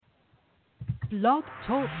Blog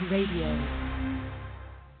Talk Radio.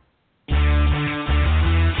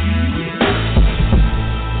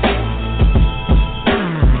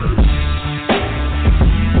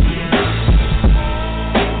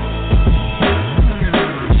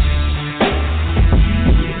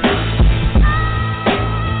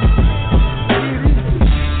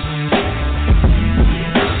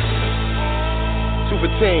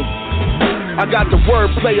 I got the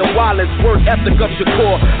wordplay of Wallace, work ethic of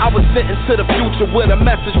Shakur. I was sent into the future with a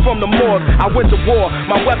message from the morgue. I went to war,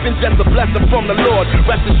 my weapon just a blessing from the Lord.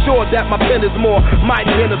 Rest assured that my pen is more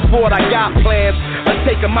mighty than a sword. I got plans of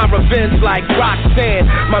taking my revenge like Roxanne.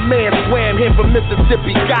 My man swam here from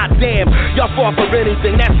Mississippi, goddamn. Y'all fall for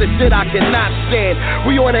anything, that's the shit I cannot stand.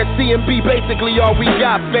 We on that CMB, basically all we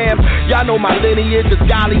got, fam. Y'all know my lineage is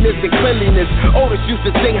godliness and cleanliness. Otis used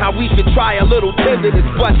to sing how we should try a little tenderness,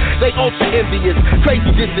 but they ultra envious,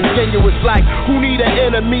 crazy disingenuous, like who need an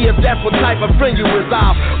enemy if that's what type of friend you is.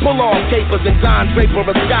 I'll pull off capers and Don Draper,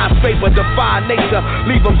 a skyscraper, defy nature,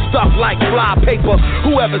 leave them stuck like fly paper.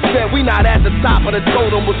 Whoever said we not at the top of the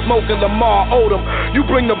totem was smoking Lamar Odom. You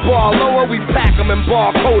bring the ball lower, we pack them and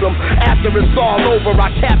barcode them. After it's all over, I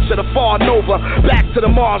capture the far Nova, back to the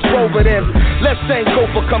Mars rover. Then let's say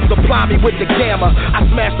Gopher come supply me with the gamma. I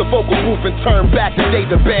smash the vocal booth and turn back to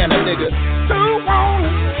David Banner, nigga. Who wants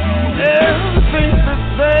everything to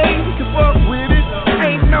say? You can fuck with it,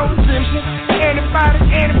 ain't no exemption. Anybody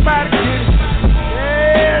get it.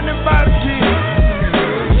 Anybody get it.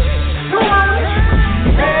 Who wants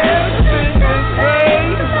everything to say?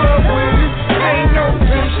 You can fuck with it, ain't no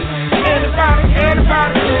exemption. Anybody get it.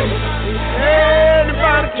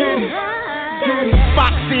 Anybody get it.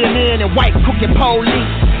 Fox, CNN, and white crooked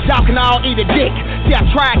police. Y'all can all eat a dick. See, I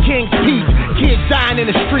tried King's Peace. Kids dying in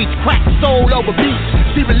the streets, crack soul over beats.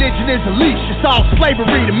 See, religion is a leash, it's all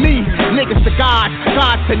slavery to me. Niggas to gods,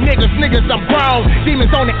 gods to niggas, niggas I'm grown.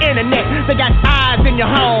 Demons on the internet, they got eyes in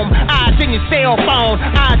your home, eyes in your cell phone,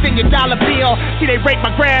 eyes in your dollar bill. See, they rape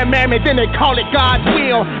my grandmammy, then they call it God's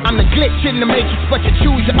will. I'm the glitch in the matrix, but you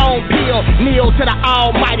choose your own pill. Kneel to the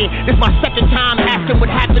Almighty. This my second time asking what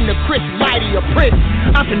happened to Chris Lighty or Prince.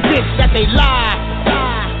 I'm convinced that they lie.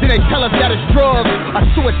 Then they tell us that it's drugs or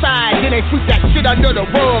suicide. Then they sweep that shit under the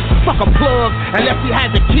rug. Fuck a plug, unless he has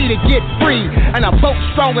a key to get free. And a boat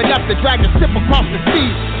strong enough to drag the ship across the sea.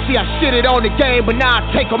 See, I shitted on the game, but now I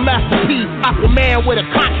take a masterpiece. Aquaman with a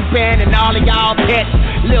contraband and all of y'all pets.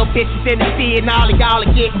 Little bitches in the sea and all of y'all are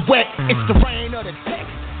getting wet. It's the rain of the text.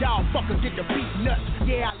 Y'all fuckers get the beat nuts.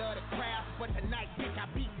 Yeah, I love the crowd, but tonight, bitch, I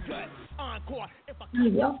beat guts. Encore.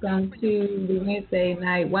 Welcome to the Wednesday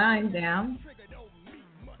Night Wind Down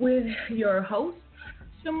with your host,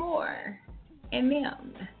 Shamor and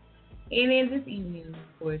them. And then this evening,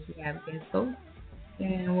 of course, we have a guest host,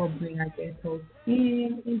 and we'll bring our guest host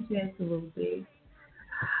in just a little bit.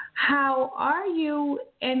 How are you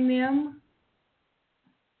and them?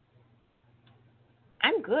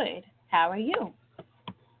 I'm good. How are you?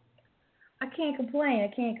 I can't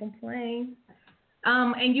complain.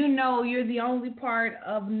 And you know you're the only part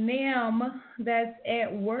of them that's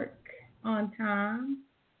at work on time.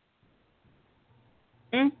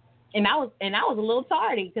 And I was a little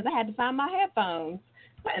tardy because I had to find my headphones.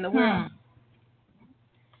 What in the world?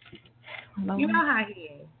 You know how he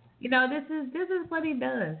is. You know, this is what he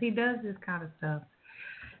does. He does this kind of stuff.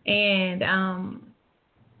 And I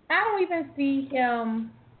don't even see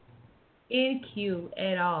him in queue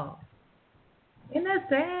at all. Isn't that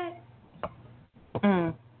sad?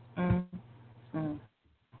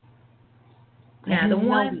 Now the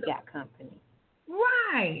one we got company.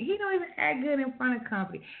 Right. He don't even act good in front of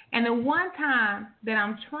company. And the one time that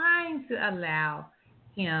I'm trying to allow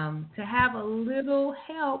him to have a little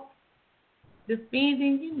help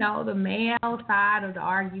defending, you know, the male side of the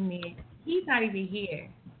argument, he's not even here.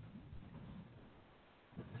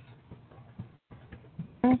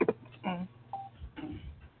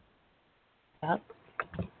 Yep.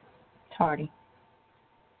 Tardy.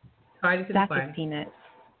 Tardy to the party. Peanuts.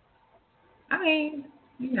 I mean,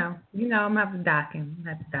 you know, I'm going to have to dock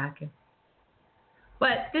him.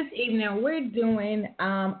 But this evening, we're doing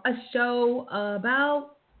a show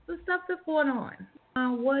about the stuff that's going on.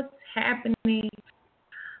 What's happening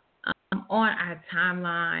on our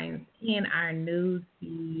timelines, in our news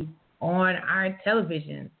feed, on our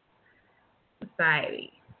television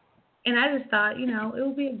society. And I just thought, you know, it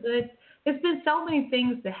would be it's been so many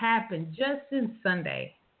things that happened just since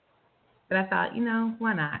Sunday that I thought, you know,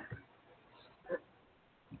 why not?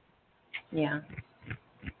 Yeah.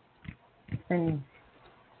 And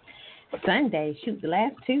Sunday, shoot, the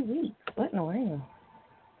last 2 weeks. What in the world?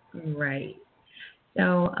 Right.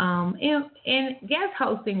 So, and guest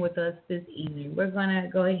hosting with us this evening, we're gonna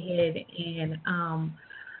go ahead and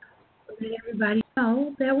let everybody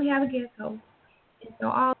know that we have a guest host. And so,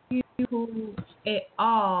 all of you who at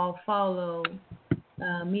all follow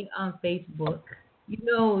me on Facebook, you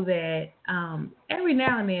know that every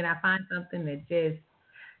now and then I find something that just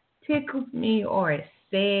tickles me, or it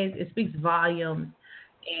speaks volumes,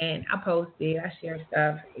 and I post it, I share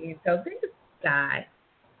stuff, and so this guy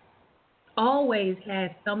always has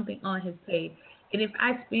something on his page. And if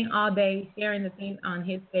I spend all day sharing the things on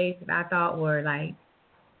his page that I thought were like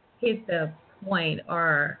hit the point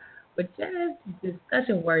or were just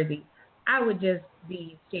discussion worthy, I would just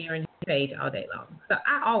be sharing his page all day long. So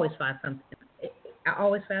I always find something. I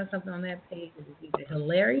always find something on that page that is either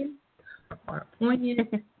hilarious or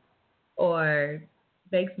poignant or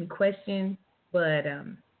makes me question. But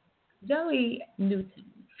Joey Newton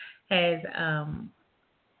has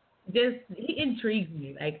he intrigues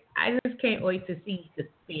me. Like, I just can't wait to see the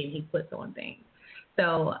spin he puts on things.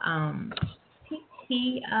 So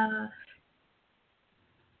he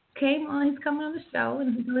came on. He's coming on the show,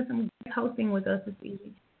 and he's doing some hosting with us this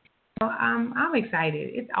evening. So I'm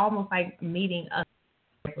excited. It's almost like meeting a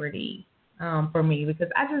celebrity for me, because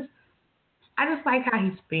I just like how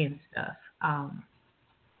he spins stuff.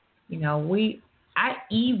 I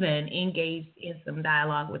even engaged in some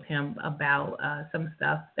dialogue with him about some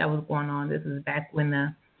stuff that was going on. This is back when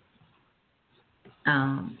the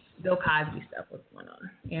Bill Cosby stuff was going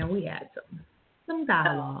on, and we had some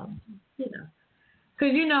dialogue,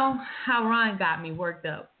 because you know how Ron got me worked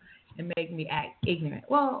up and made me act ignorant.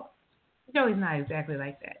 Well, Joey's not exactly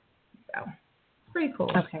like that, so pretty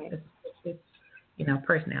cool. Okay, it's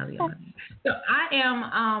personality on me. So I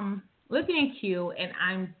am looking at Q, and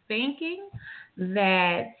I'm thinking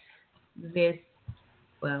that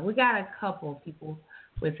we got a couple people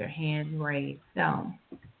with their hands raised. So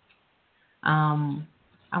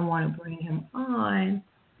I want to bring him on.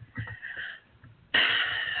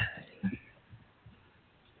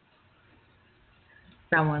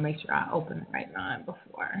 I want to make sure I open the right line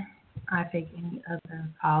before I take any other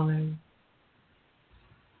callers.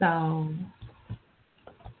 So,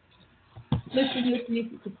 listen, if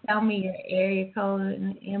you could tell me your area code in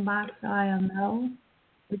the inbox so I'll know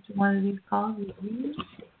which one of these calls is you.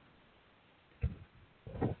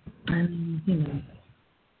 And,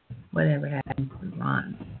 whatever happens to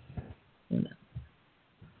Ron,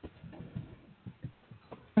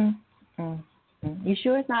 You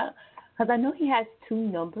sure it's not? Because I know he has 2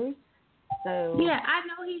 numbers. So yeah, I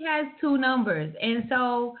know he has 2 numbers, and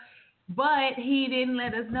so, but he didn't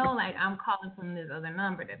let us know. Like, I'm calling from this other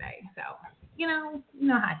number today. So you know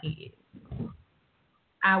how he is.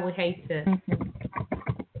 I would hate to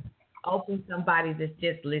open somebody that's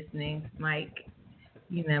just listening. Like,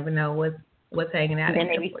 you never know what's hanging out. Then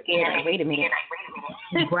they be scared. Like, wait a minute.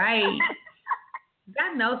 Right.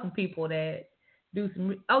 I know some people that do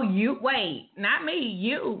some. Oh, you wait, not me.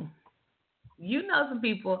 You know some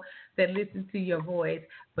people that listen to your voice,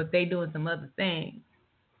 but they doing some other things.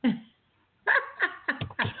 We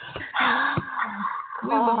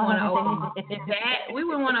wouldn't want to open that. We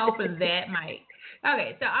wouldn't want to open that mic.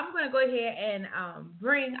 Okay, so I'm going to go ahead and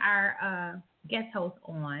bring our guest host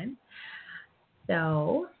on.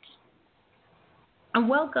 So,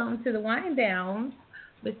 welcome to the Wind Down,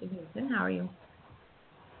 Mr. Houston. How are you?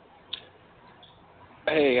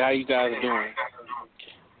 Hey, how you guys doing?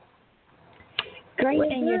 Great,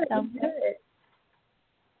 We're and yourself? Good.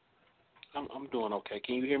 I'm doing okay.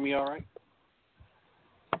 Can you hear me all right?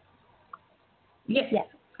 Yes,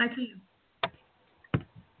 I can.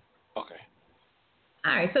 Okay.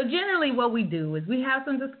 All right, so generally what we do is we have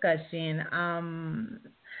some discussion.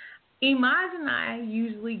 Imaj and I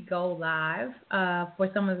usually go live for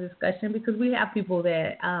some of the discussion because we have people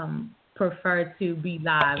that prefer to be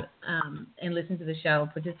live and listen to the show,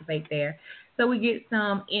 participate there. So we get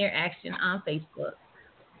some interaction on Facebook.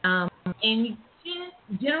 And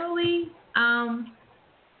generally,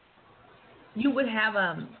 you would have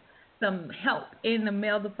some help in the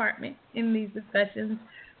mail department in these discussions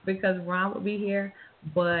because Ron would be here,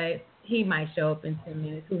 but he might show up in 10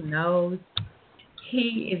 minutes. Who knows?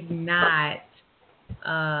 He is not,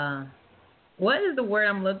 what is the word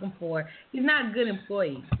I'm looking for? He's not a good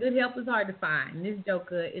employee. Good help is hard to find. This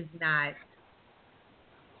joker is not.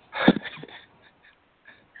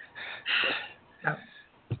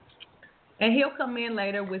 And he'll come in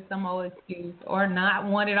later with some old excuse or not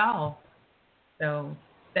one at all. So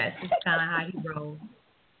that's just kind of how he rolls.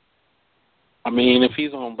 I mean, if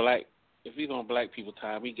he's on black people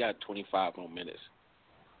time, he got 25 more minutes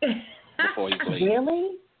before he's late.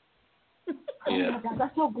 Really? Yeah. Oh my gosh,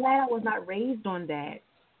 I'm so glad I was not raised on that.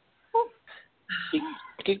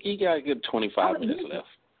 He got a good 25 minutes left.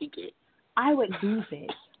 He good. I would lose it.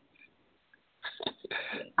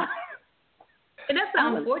 And that's the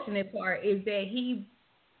unfortunate part is that he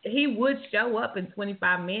would show up in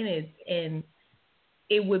 25 minutes and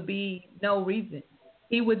it would be no reason.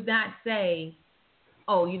 He would not say,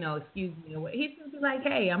 "Oh, excuse me," or what. He'd just be like,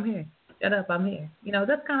 "Hey, I'm here. Shut up, I'm here."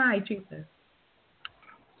 That's kind of how he treats us.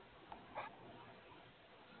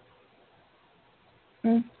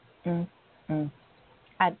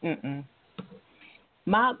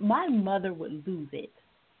 My mother would lose it.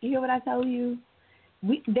 You hear what I tell you?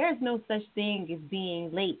 There's no such thing as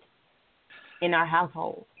being late in our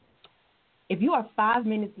household. If you are 5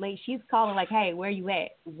 minutes late, she's calling like, "Hey, where you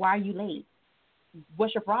at? Why are you late?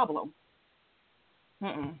 What's your problem?"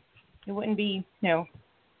 It wouldn't be, no.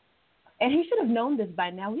 And he should have known this by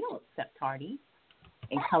now. We don't accept tardy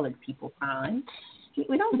in colored people time.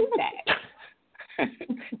 We don't do that. Should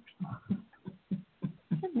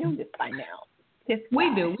have known this by now.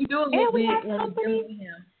 We do. We do a little we bit have when company. we do with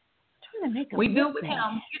him. Trying to make a We do living. with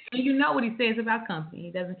him. And you know what he says about company.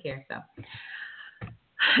 He doesn't care. So,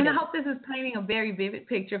 and I hope this is painting a very vivid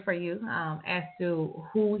picture for you as to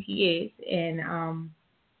who he is. And,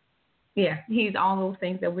 he's all those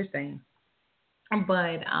things that we're saying.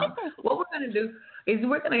 But what we're going to do is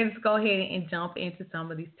we're going to just go ahead and jump into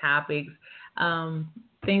some of these topics,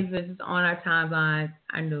 things that's just on our timelines,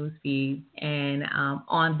 our news feed, and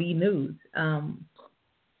on the news.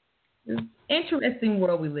 It's an interesting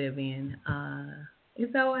world we live in. And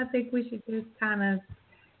so I think we should just kind of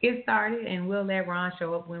get started, and we'll let Ron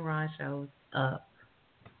show up when Ron shows up.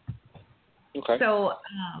 Okay. So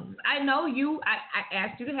I know I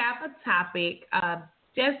asked you to have a topic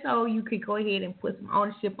just so you could go ahead and put some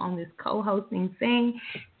ownership on this co-hosting thing.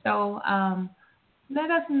 So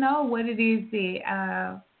let us know what it is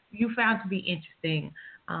that you found to be interesting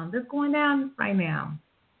that's going down right now.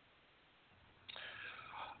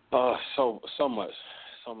 So much,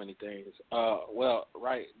 so many things. Well,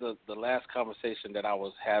 right, the last conversation that I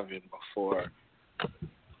was having before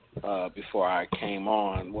I came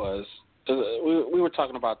on was we were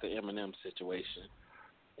talking about the Eminem situation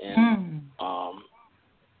and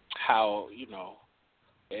how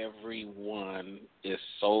everyone is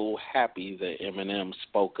so happy that Eminem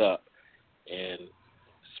spoke up and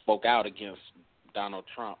spoke out against Donald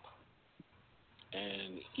Trump,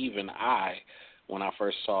 and even I. When I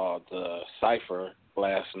first saw the cipher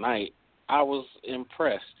last night, I was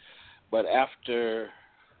impressed. But after,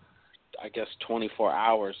 I guess, 24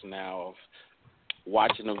 hours now of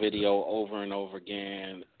watching the video over and over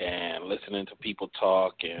again and listening to people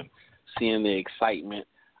talk and seeing the excitement,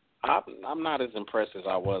 I'm not as impressed as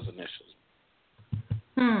I was initially.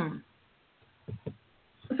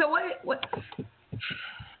 So what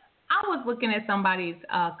I was looking at somebody's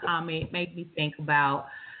comment, made me think about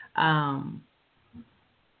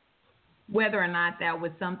whether or not that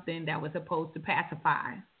was something that was supposed to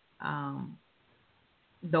pacify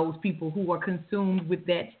those people who are consumed with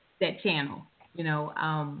that channel,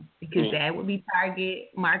 because that would be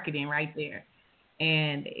target marketing right there.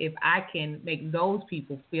 And if I can make those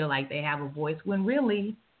people feel like they have a voice, when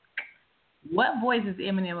really, what voice is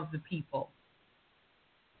Eminem of the people?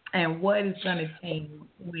 And what is going to change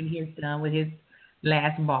when he's done with his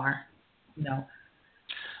last bar,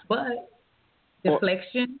 But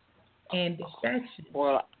deflection and distraction.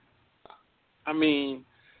 Well, I mean,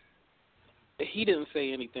 he didn't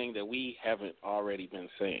say anything that we haven't already been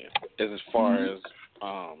saying as far as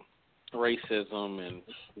racism and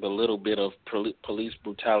the little bit of police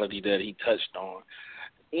brutality that he touched on.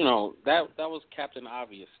 That was Captain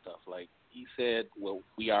Obvious stuff. Like he said, well,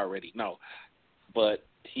 we already know. But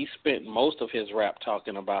he spent most of his rap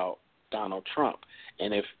talking about Donald Trump.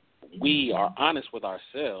 And if we are honest with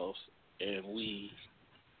ourselves and we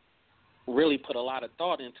really put a lot of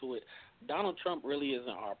thought into it, Donald Trump really isn't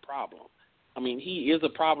our problem. I mean, he is a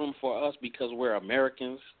problem for us because we're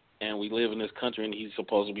Americans and we live in this country and he's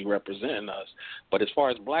supposed to be representing us. But as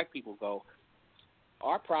far as black people go,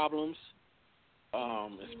 our problems,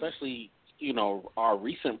 especially, our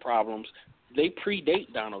recent problems, they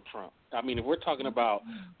predate Donald Trump. I mean, if we're talking about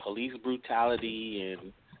police brutality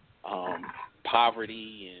and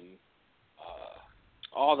poverty and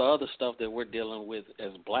all the other stuff that we're dealing with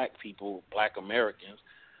as black people, black Americans,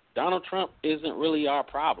 Donald Trump isn't really our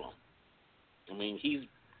problem. I mean, he's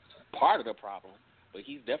part of the problem, but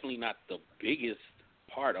he's definitely not the biggest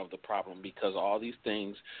part of the problem because all these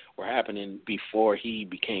things were happening before he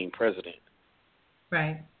became president.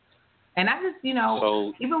 Right. And I just,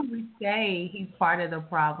 even when we say he's part of the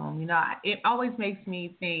problem, it always makes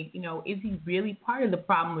me think, is he really part of the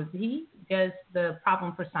problem? Is he just the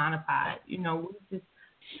problem personified? We just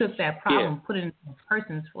took that problem, put it in a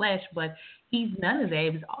person's flesh, but he's none of that.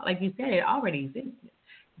 It was, like you said, it already existed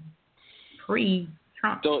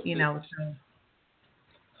pre-Trump, So.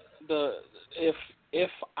 If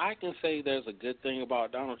I can say there's a good thing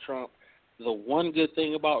about Donald Trump, the one good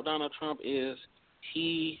thing about Donald Trump is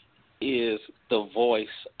he is the voice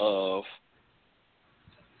of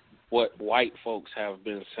what white folks have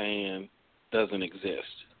been saying doesn't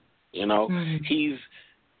exist.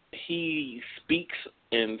 He speaks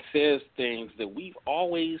and says things that we've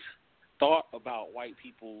always thought about white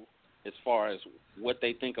people as far as what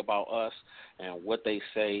they think about us and what they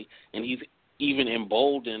say, and he's even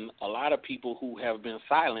emboldened a lot of people who have been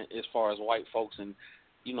silent as far as white folks and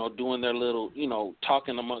doing their little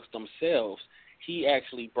talking amongst themselves. He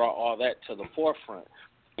actually brought all that to the forefront.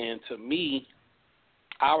 And to me,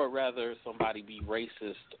 I would rather somebody be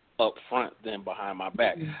racist up front than behind my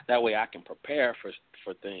back. That way I can prepare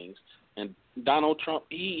for things. And Donald Trump,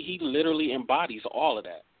 he literally embodies all of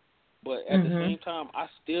that. But at the same time, I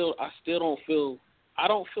still don't feel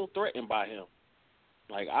threatened by him.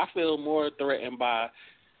 Like, I feel more threatened by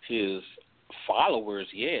his followers,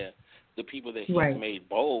 the people that he's made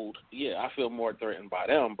bold, I feel more threatened by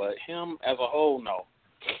them. But him as a whole, no.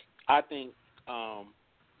 I think I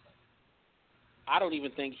don't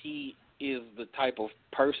even think he is the type of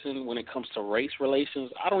person when it comes to race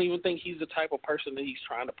relations. I don't even think he's the type of person that he's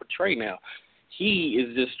trying to portray now. He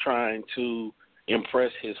is just trying to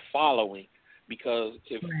impress his following, because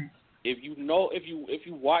if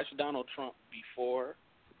you watch Donald Trump before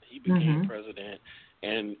he became president,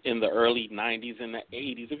 and in the early 90s and the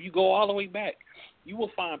 80s, if you go all the way back, you will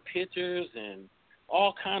find pictures and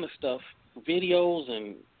all kind of stuff, videos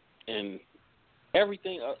and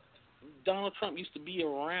everything. Donald Trump used to be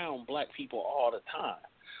around black people all the time.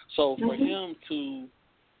 So for him to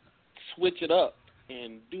switch it up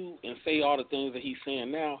and do and say all the things that he's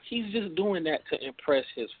saying now, he's just doing that to impress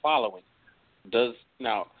his following.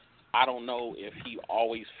 Now, I don't know if he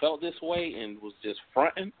always felt this way and was just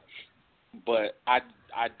fronting, but I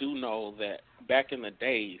do know that back in the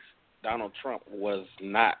days, Donald Trump was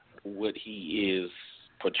not what he is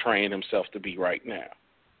portraying himself to be right now.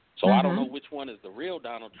 So I don't know which one is the real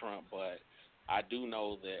Donald Trump, but I do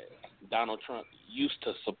know that Donald Trump used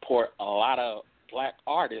to support a lot of black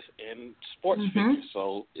artists and sports figures.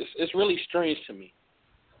 So it's really strange to me.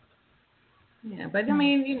 Yeah, but I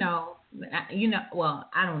mean, well,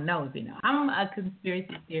 I don't know if I'm a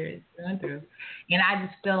conspiracy theorist through and through, and I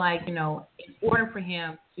just feel like, in order for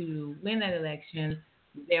him to win that election,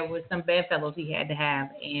 there was some bedfellows he had to have,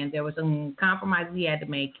 and there was some compromises he had to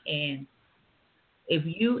make, and if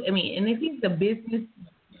he's the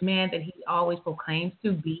businessman that he always proclaims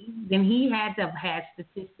to be, then he had to have had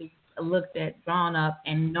statistics looked at, drawn up,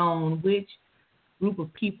 and known which group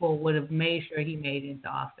of people would have made sure he made it into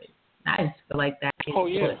office. I just feel like that is what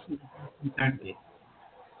he's concerned with.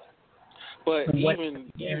 But even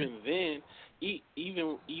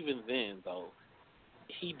then though,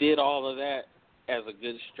 he did all of that as a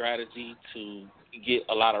good strategy to get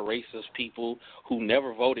a lot of racist people who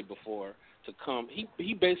never voted before to come.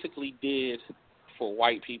 He basically did for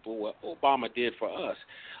white people what Obama did for us.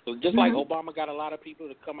 Just like Obama got a lot of people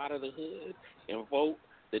to come out of the hood and vote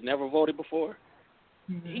that never voted before,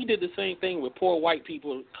 he did the same thing with poor white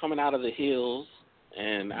people coming out of the hills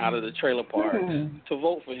and out of the trailer parks to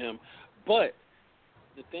vote for him. But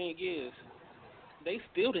the thing is, they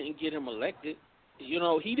still didn't get him elected. He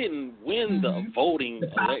didn't win the voting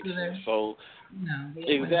election. So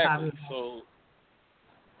exactly. So,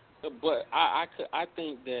 but I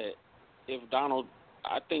think that if Donald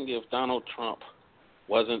Trump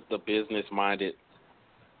wasn't the business-minded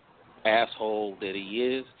asshole that he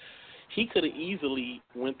is, he could have easily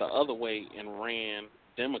went the other way and ran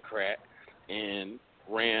Democrat and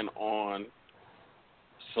ran on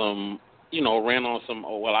some,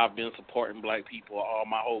 I've been supporting black people all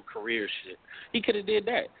my whole career shit. He could have did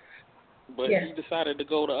that. But he decided to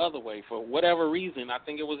go the other way for whatever reason. I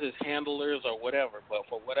think it was his handlers or whatever, but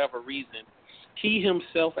for whatever reason, he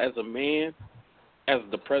himself as a man, as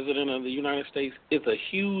the president of the United States, is a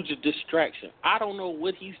huge distraction. I don't know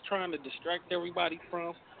what he's trying to distract everybody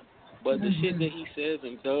from, but the shit that he says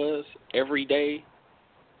and does every day,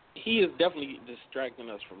 he is definitely distracting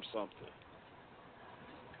us from something.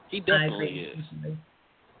 He definitely is.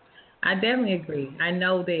 I definitely agree. I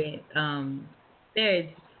know that there's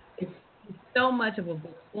so much of a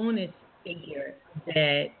buffoonish figure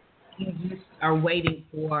that you just are waiting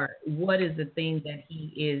for what is the thing that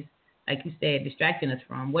he is like you said, distracting us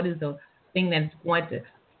from? What is the thing that's going to,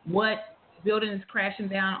 what building is crashing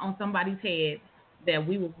down on somebody's head that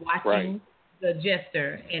we were watching the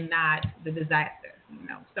jester and not the disaster, you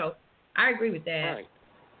know? So I agree with that. Right.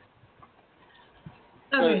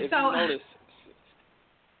 Okay, if so you notice,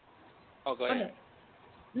 go ahead.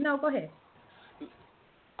 No, go ahead.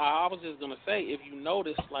 I was just gonna say, if you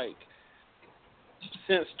notice, like,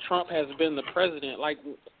 since Trump has been the president, like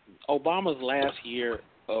Obama's last year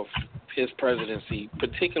of his presidency,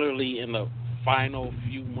 particularly in the final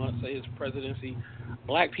few months of his presidency,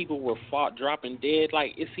 black people were dropping dead.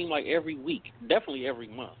 Like, it seemed like every week, definitely every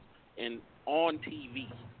month, and on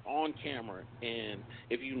TV, on camera. And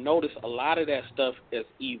if you notice, a lot of that stuff has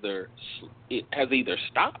either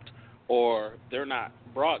stopped or they're not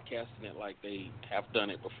broadcasting it like they have done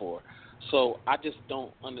it before. So I just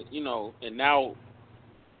don't, and now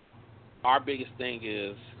our biggest thing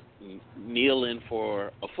is kneeling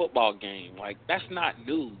for a football game. Like, that's not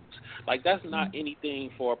news. Like, that's not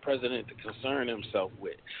anything for a president to concern himself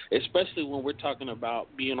with, especially when we're talking about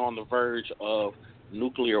being on the verge of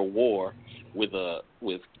nuclear war with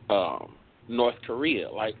North Korea.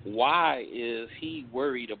 Like, why is he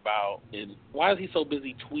worried about, and why is he so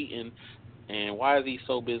busy tweeting, and why is he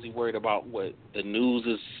so busy worried about what the news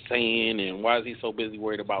is saying, and why is he so busy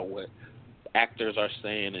worried about what actors are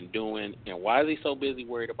saying and doing, and why is he so busy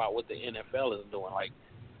worried about what the NFL is doing? Like,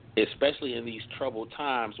 especially in these troubled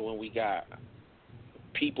times when we got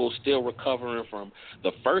people still recovering from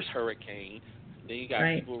the first hurricane, then you got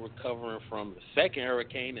people recovering from the second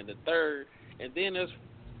hurricane and the third, and then there's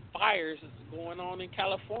fires going on in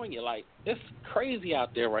California. Like, it's crazy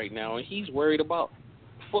out there right now, and he's worried about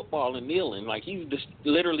football and kneeling. Like, he's just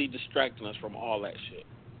literally distracting us from all that shit.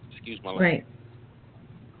 Excuse my language. Right.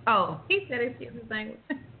 Oh, he said it's his language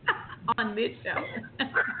on this show.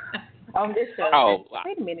 On this show. Oh,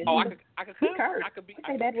 wait a minute. I could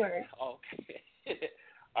say that word. Okay.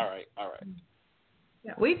 All right.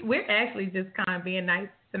 Yeah, we're actually just kind of being nice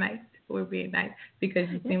tonight. We're being nice because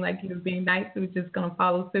you seem like you were being nice. We were just gonna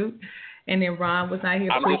follow suit, and then Ron was not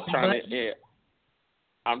here.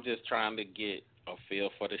 I'm just trying to get a feel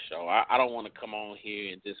for the show. I don't want to come on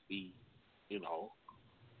here and just be,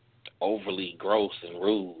 overly gross and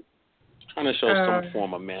rude. I'm trying to show some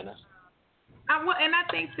form of manners. And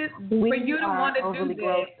I think that for you to want to do that,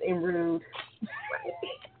 gross and rude.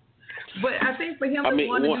 But I think for him to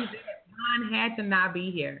want to do that, Ron had to not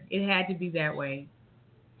be here. It had to be that way.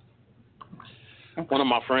 One of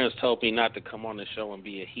my friends told me not to come on the show and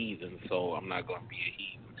be a heathen, so I'm not going to be a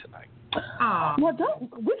heathen tonight. Well,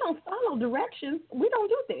 we don't follow directions. We don't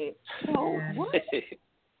do that. So what?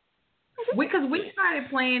 Because we started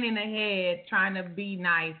playing in the head, trying to be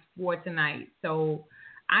nice for tonight. So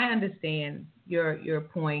I understand your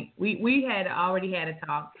point. We had already had a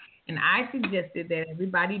talk, and I suggested that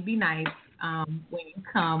everybody be nice when you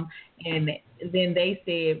come, and then they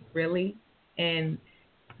said, really? And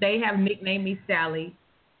they have nicknamed me Sally,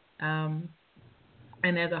 and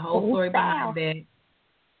there's a whole story behind that.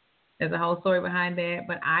 There's a whole story behind that,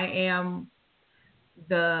 but I am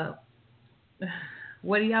the,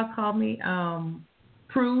 what do y'all call me?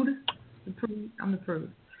 Prude. I'm the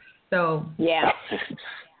prude. So yeah.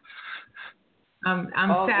 I'm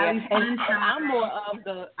Sally Sunshine.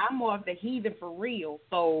 I'm more of the heathen for real.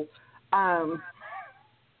 So I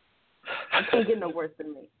can't get no worse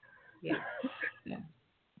than me.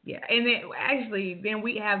 Yeah. And then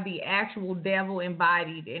we have the actual devil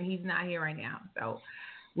embodied, and he's not here right now. So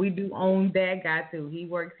we do own that guy too. He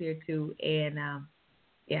works here too, and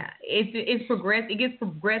it gets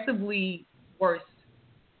progressively worse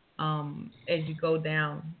as you go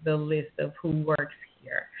down the list of who works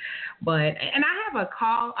here. And I have a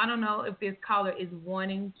call. I don't know if this caller is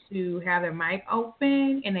wanting to have their mic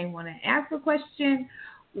open and they want to ask a question,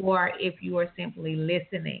 or if you are simply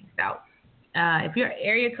listening. So if your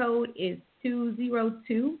area code is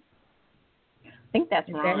 202, I think that's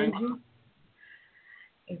wrong.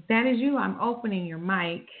 If that is you, I'm opening your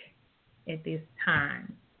mic at this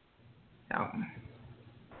time. So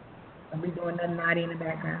I'll be doing nothing naughty in the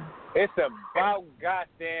background. It's about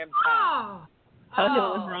goddamn time. Oh, it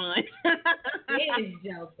was wrong. It is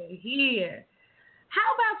Joker here.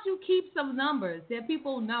 How about you keep some numbers that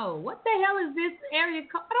people know? What the hell is this area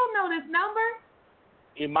code? I don't know this number.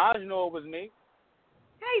 Imagino it was me.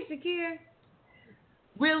 Hey, Shakir.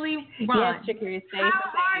 Really, Ron? Yes, Shakir. How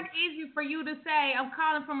hard is it for you to say I'm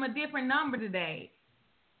calling from a different number today?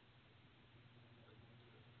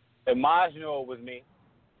 Imagino it was me.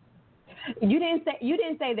 You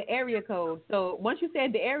didn't say the area code. So once you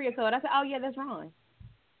said the area code, I said, oh yeah, that's wrong.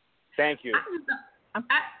 Thank you. I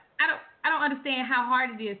don't don't understand how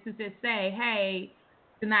hard it is to just say, hey,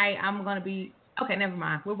 tonight I'm going to be, okay, never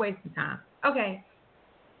mind. We're wasting time. Okay.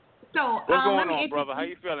 So, what's going on, brother? How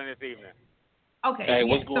you feeling this evening? Okay. Hey,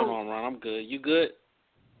 what's going on, Ron? I'm good. You good?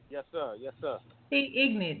 Yes, sir. Yes, sir. He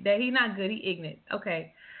ignorant. That he not good. He ignorant.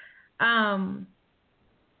 Okay.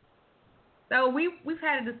 So we've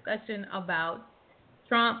had a discussion about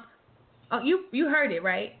Trump. Oh, you heard it,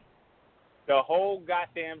 right? The whole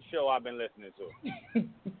goddamn show I've been listening to.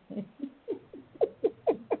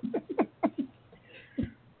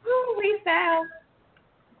 We sound.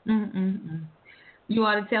 You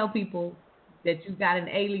ought to tell people that you got an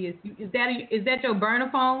alias. Is that your burner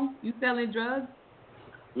phone? You selling drugs?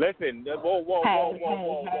 Listen, whoa.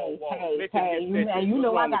 Hey, you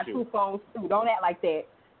know I got two phones too. Don't act like that.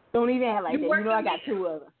 Don't even act like that. You know I got two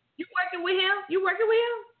of them. You working with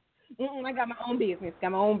him? I got my own business. Yeah,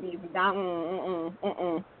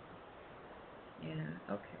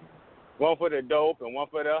 okay. One for the dope and one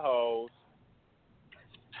for the hoes.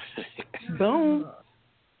 Boom.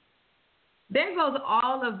 There goes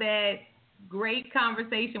all of that great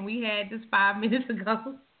conversation we had just 5 minutes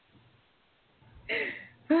ago.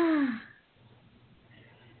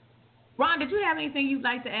 Ron, did you have anything you'd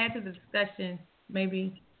like to add to the discussion,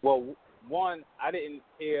 maybe? Well, one, I didn't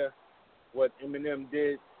hear what Eminem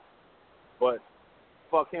did, but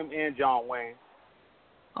fuck him and John Wayne.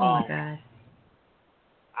 Oh, my God.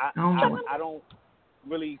 I don't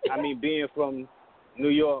really, being from New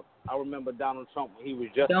York, I remember Donald Trump when he was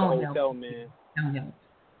just a hotel man.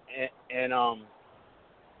 And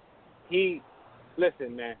he,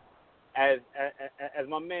 listen, man, as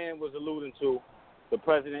my man was alluding to, the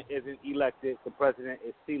president isn't elected, the president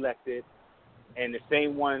is selected, and the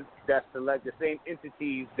same one that selected, the same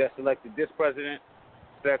entities that selected this president,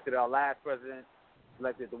 selected our last president,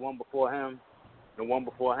 selected the one before him, the one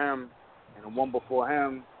before him, and the one before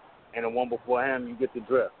him, and the one before him. You get the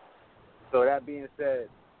drift. So that being said,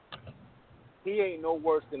 he ain't no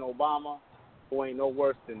worse than Obama, who ain't no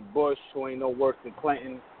worse than Bush, who ain't no worse than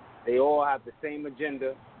Clinton. They all have the same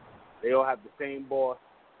agenda. They all have the same boss.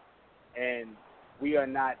 And we are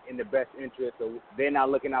not in the best interest. Or they're not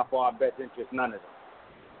looking out for our best interest, none of them.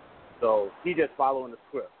 So he just following the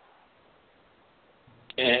script.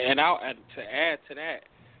 And to add to that,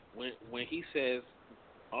 when he says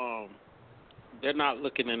they're not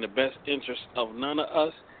looking in the best interest of none of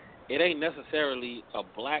us, it ain't necessarily a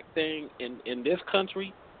black thing in this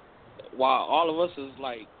country. While all of us is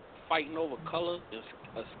like fighting over color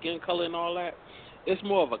and skin color and all that, it's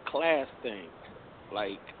more of a class thing.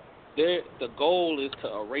 Like the goal is to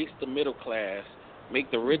erase the middle class, make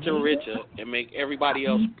the rich and richer, and make everybody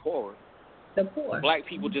else poorer. The poor. Black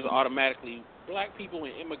people just automatically, black people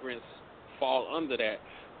and immigrants fall under that.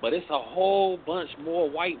 But it's a whole bunch more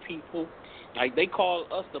white people. Like they call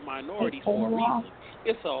us the minorities for a reason.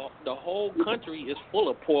 The whole country is full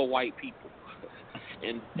of poor white people.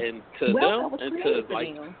 And to them and to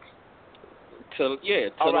like to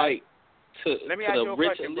right. to Let me to ask the you a rich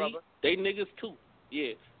question, elite, brother. they niggas too.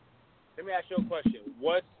 Yeah. Let me ask you a question.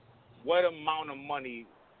 What amount of money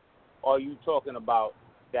are you talking about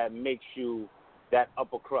that makes you that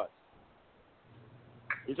upper crust?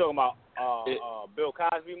 You talking about Bill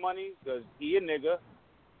Cosby money because he a nigga?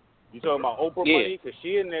 You talking about Oprah money because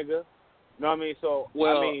she a nigga? You know what I mean? So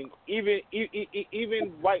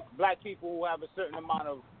even black people who have a certain amount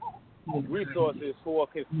of resources who are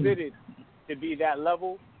considered to be that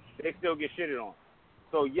level, they still get shitted on.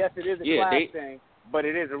 So yes, it is a class thing, but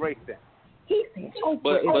it is a race thing.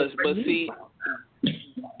 But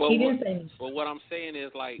what I'm saying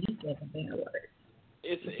is like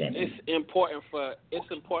it's important for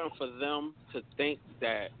them to think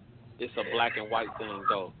that it's a black and white thing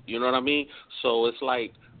though. You know what I mean? So it's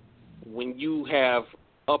like when you have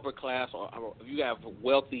upper class or you have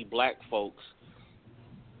wealthy black folks,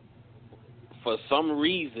 for some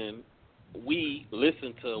reason we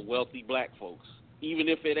listen to wealthy black folks, even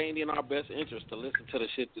if it ain't in our best interest to listen to the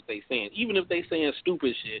shit that they saying. Even if they saying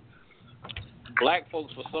stupid shit, black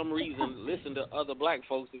folks for some reason listen to other black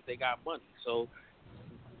folks if they got money. So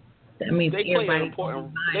that means they play an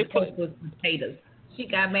important. They play potatoes. She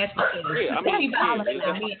got mashed potatoes. Yeah, I mean,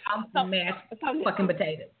 I'm some mashed fucking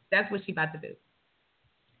potatoes. That's what she about to do.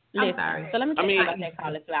 I'm sorry. So let me tell you about that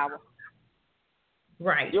cauliflower.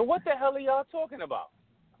 Right. Yo, what the hell are y'all talking about?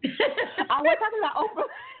 We're talking about Oprah.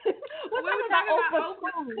 We're talking about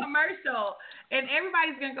Oprah's commercial, and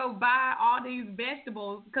everybody's gonna go buy all these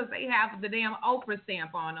vegetables because they have the damn Oprah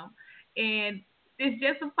stamp on them, and it's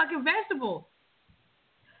just some fucking vegetables.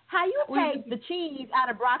 How you take the cheese out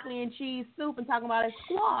of broccoli and cheese soup and talking about a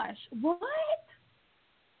squash? What?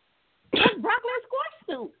 What's broccoli and squash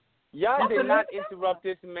soup? Y'all did not interrupt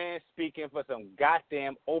this man speaking for some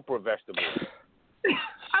goddamn Oprah vegetables.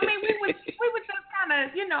 I mean, we were just kind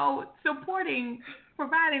of, supporting,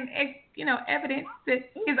 providing, evidence to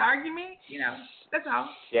his argument. That's all.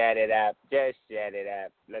 Shut it up. Just shut it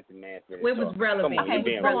up. Let the man finish. It was relevant. Come on,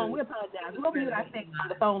 Okay, hold on. We apologize. We'll be with our segment on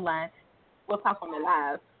the phone line. We'll talk on the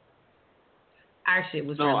live. Our shit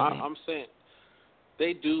was no, relevant. I'm saying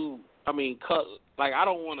they do. I mean, I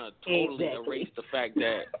don't want to totally erase the fact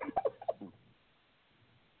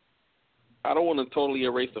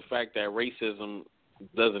that racism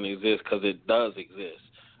doesn't exist, because it does exist.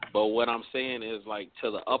 But what I'm saying is, to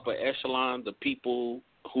the upper echelon, the people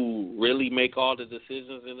who really make all the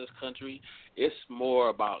decisions in this country, it's more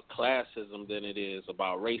about classism than it is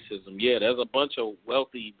about racism. Yeah, there's a bunch of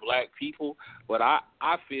wealthy black people, but I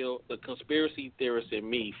feel, the conspiracy theorists in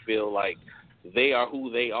me feel like they are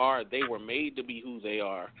who they are. They were made to be who they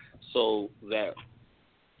are so that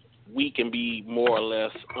we can be more or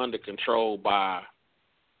less under control by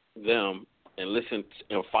them and listen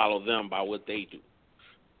and follow them by what they do.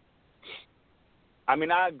 I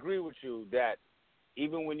mean, I agree with you that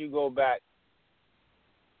even when you go back,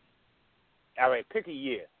 all right, pick a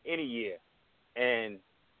year, any year, and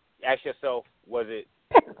ask yourself, was it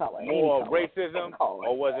more racism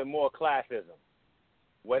or was it more classism?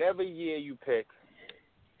 Whatever year you pick,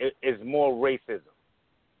 it is more racism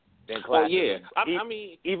than classism. Oh, yeah. I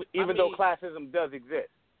mean, even though classism does exist.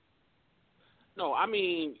 No, I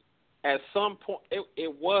mean, at some point,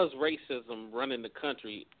 it was racism running the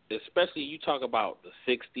country, especially you talk about the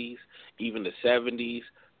 60s, even the 70s,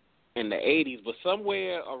 and the 80s, but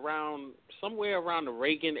somewhere around the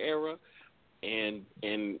Reagan era and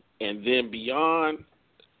then beyond,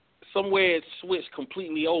 somewhere it switched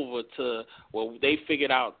completely over to they figured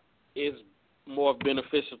out is more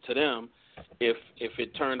beneficial to them if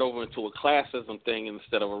it turned over into a classism thing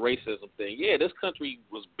instead of a racism thing. Yeah, this country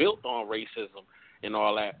was built on racism and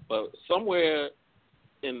all that, but somewhere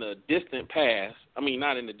in the distant past, I mean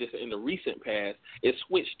not in the recent past, it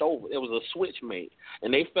switched over. It was a switch made,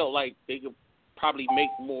 and they felt like they could probably make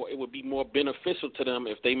more. It would be more beneficial to them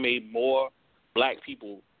if they made more black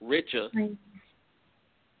people richer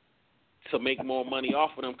to make more money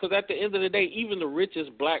off of them. Because at the end of the day, even the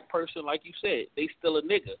richest black person, like you said, they still a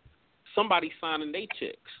nigga. Somebody signing they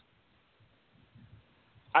checks.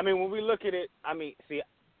 I mean, when we look at it, see,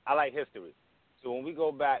 I like history. So when we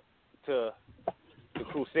go back to the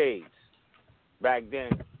Crusades, back then,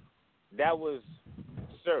 that was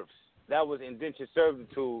serfs. That was indentured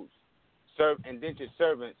indentured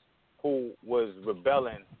servants who was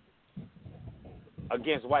rebelling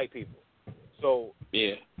against white people. So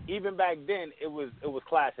yeah, even back then, it was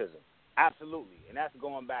classism, absolutely, and that's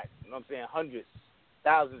going back, hundreds,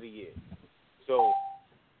 thousands of years. So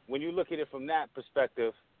when you look at it from that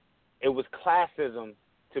perspective, it was classism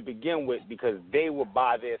to begin with because they were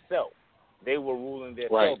by themselves. They were ruling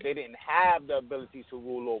themselves. Right. They didn't have the ability to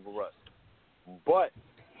rule over us. But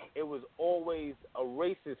it was always a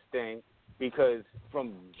racist thing because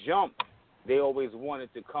from jump, they always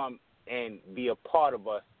wanted to come and be a part of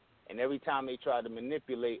us. And every time they tried to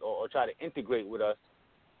manipulate or try to integrate with us,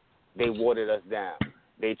 they watered us down.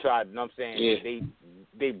 They tried,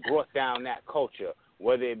 they brought down that culture,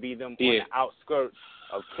 whether it be them on the outskirts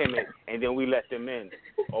of Kemet and then we let them in,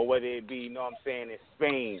 or whether it be, in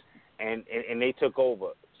Spain and they took over.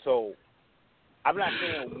 So I'm not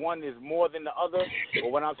saying one is more than the other,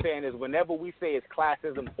 but what I'm saying is whenever we say it's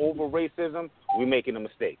classism over racism, we're making a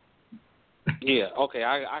mistake. Yeah, okay,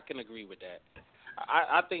 I can agree with that.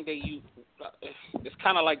 I think it's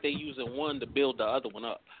kind of like they using one to build the other one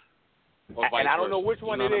up. And I don't know which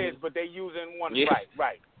one it is, but they're using one. Yeah.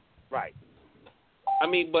 Right. I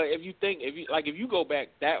mean, but if you go back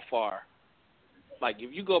that far,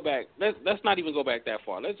 let's not even go back that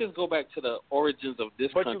far. Let's just go back to the origins of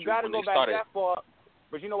this country. But you got to go back that far.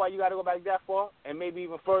 But you know why you got to go back that far, and maybe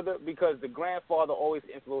even further, because the grandfather always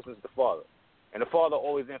influences the father, and the father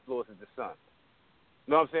always influences the son.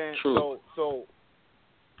 You know what I'm saying? True. So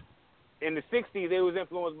in the 60s, they was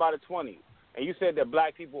influenced by the 20s. And you said that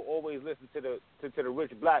black people always listen to the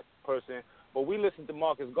rich black person, but we listened to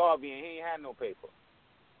Marcus Garvey and he ain't had no paper.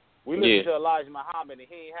 We listened to Elijah Muhammad and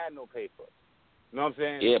he ain't had no paper. You know what I'm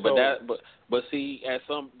saying? Yeah, but that's what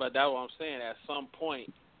I'm saying. At some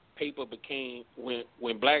point, paper became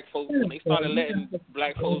when black folks when they started letting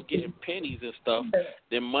black folks getting pennies and stuff,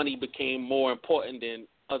 then money became more important than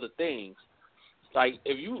other things. Like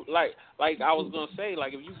if you like I was gonna say,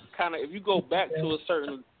 like if you go back to a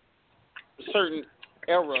certain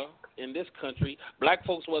era in this country, black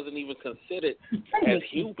folks wasn't even considered as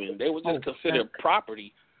human. They were just considered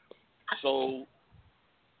property. So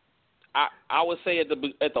I would say at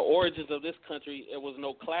the origins of this country, it was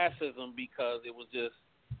no classism because it was just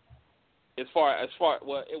as far it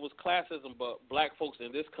was classism, but black folks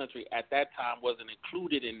in this country at that time wasn't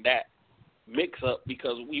included in that mix up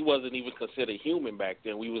because we wasn't even considered human back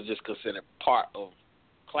then. We was just considered part of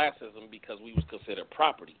classism because we was considered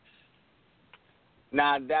property.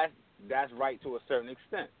 Now that's right to a certain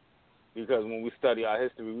extent, because when we study our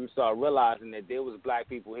history, we start realizing that there was black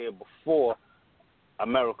people here before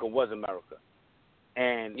America was America.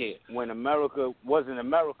 And when America wasn't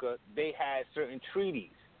America, they had certain treaties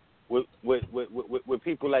with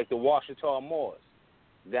people like the Washita Moors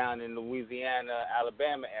down in Louisiana,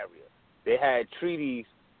 Alabama area. They had treaties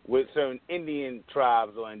with certain Indian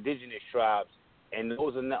tribes or indigenous tribes, and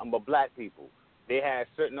those are nothing but black people. They had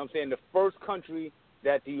certain, I'm saying the first country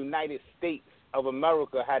that the United States of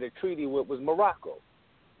America had a treaty with was Morocco.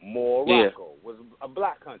 Morocco was a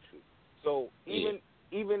black country. So even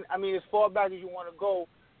I mean, as far back as you want to go,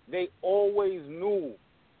 they always knew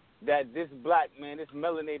that this black man, this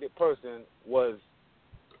melanated person, was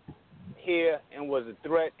here and was a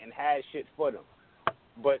threat and had shit for them.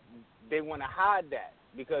 But they want to hide that,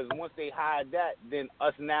 because once they hide that, then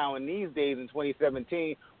us now in these days in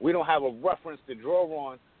 2017, we don't have a reference to draw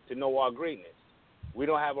on to know our greatness. We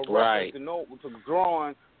don't have a reference to draw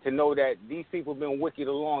on to know that these people have been wicked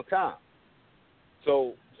a long time.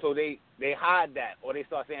 So they hide that, or they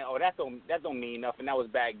start saying, "Oh, that don't mean nothing. That was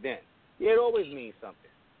back then." Yeah, it always means something.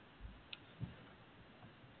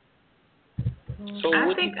 So I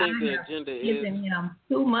what do think you think the agenda is? Giving him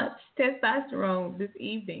too much testosterone this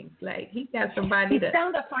evening. Like, he got somebody He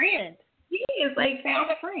found a friend. He is like found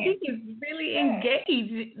a friend. He is really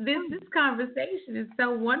engaged. This conversation is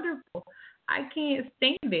so wonderful. I can't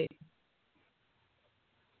stand it.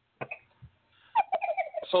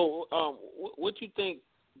 So, what you think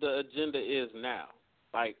the agenda is now?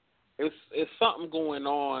 Like, it's something going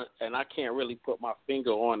on, and I can't really put my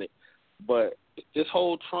finger on it. But this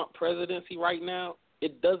whole Trump presidency right now,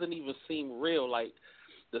 it doesn't even seem real. Like,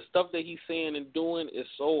 the stuff that he's saying and doing is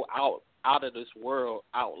so out of this world,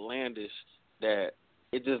 outlandish, that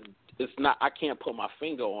it's not. I can't put my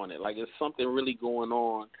finger on it. Like, it's something really going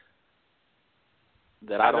on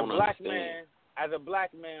that I don't understand. As a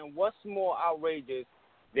black man, what's more outrageous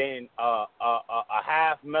than a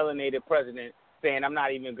half melanated president saying, "I'm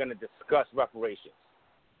not even going to discuss reparations"?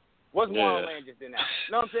 What's more outlandish than that?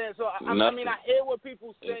 You know what I'm saying? So I mean, I hear what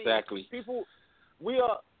people say. Exactly. People, we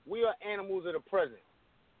are animals of the present,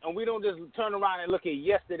 and we don't just turn around and look at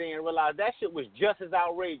yesterday and realize that shit was just as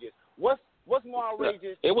outrageous. What's more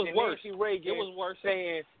outrageous it was than worse. Nancy Reagan it was worse.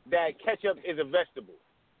 saying that ketchup is a vegetable?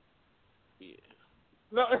 Yeah.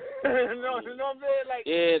 No, no, you know what I'm saying?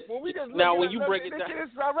 Like, when we just now when you break it down,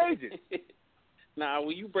 it's outrageous. Now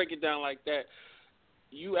when you break it down like that,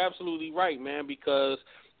 you absolutely right, man. Because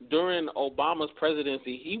during Obama's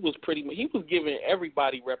presidency, he was giving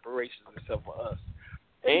everybody reparations except for us.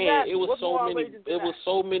 Exactly. And it was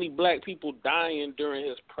so many black people dying during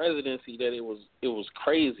his presidency that it was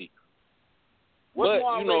crazy. What's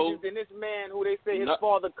more outrageous than this man who they say his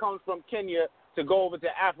father comes from Kenya to go over to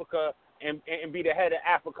Africa and be the head of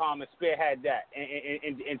AFRICOM and spearhead that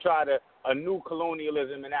and try a new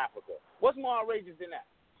colonialism in Africa? What's more outrageous than that?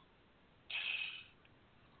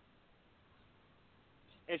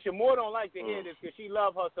 And Shamor don't like to hear this because she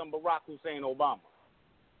love her some Barack Hussein Obama.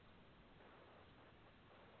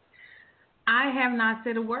 I have not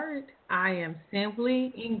said a word. I am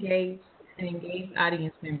simply an engaged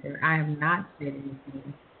audience member. I have not said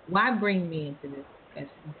anything. Why bring me into this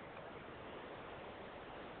discussion?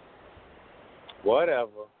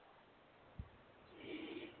 Whatever.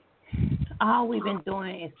 All we've been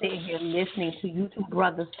doing is sitting here listening to you two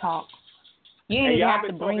brothers talk. You ain't even have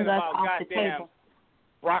to bring us off the table.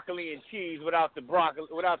 Broccoli and cheese without the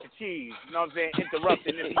cheese. You know what I'm saying?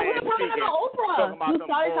 Interrupting this man speaking.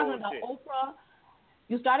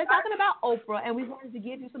 You started talking about Oprah, and we wanted to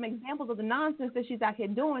give you some examples of the nonsense that she's out here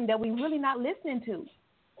doing that we're really not listening to.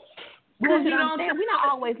 Because you know what I'm saying? We're not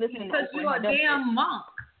always listening to Oprah. Because you're a damn monk.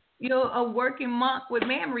 You're a working monk with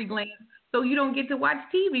mammary glands, so you don't get to watch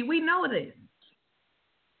TV. We know this.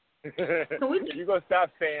 So you're going to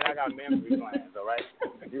stop saying I got mammary glands, all right?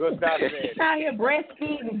 You're going to stop saying it. Out here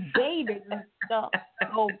breastfeeding babies and stuff.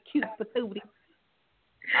 Oh, cute patootie.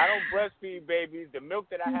 I don't breastfeed babies. The milk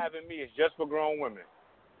that I have in me is just for grown women.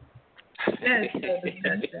 That's so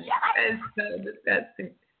disgusting. That's so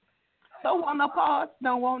disgusting. Don't want no parts.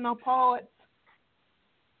 Don't want no parts.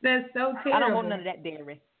 That's so terrible. I don't want none of that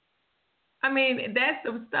dairy. I mean, that's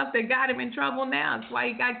the stuff that got him in trouble now. That's why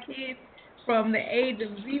he got kids from the age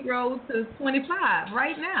of 0 to 25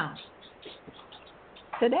 right now.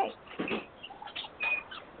 today.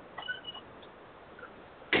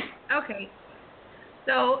 Okay.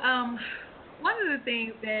 So, one of the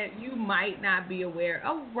things that you might not be aware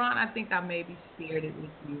of, Ron, I think I maybe shared it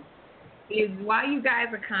with you, is while you guys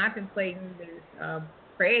are contemplating this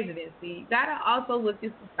presidency, you got to also look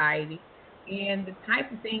at society and the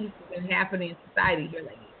type of things that have been happening in society here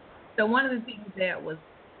lately. So one of the things that was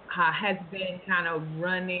has been kind of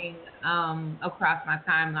running across my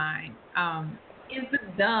timeline is the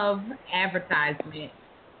Dove advertisement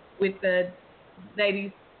with the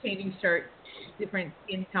ladies changing shirts, different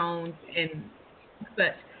skin tones and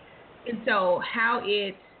such. And so how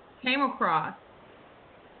it came across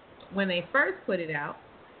when they first put it out,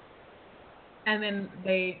 and then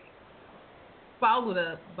they followed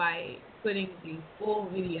up by putting the full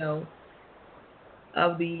video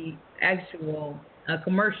of the actual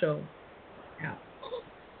commercial out.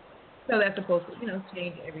 So that's supposed to,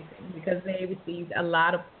 change everything because they received a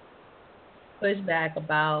lot of pushback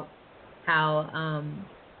about how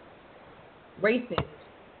racist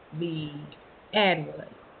the ad was.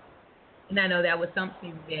 And I know that was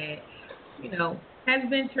something that, has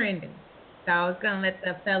been trending. So I was going to let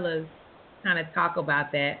the fellas kind of talk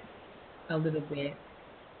about that a little bit.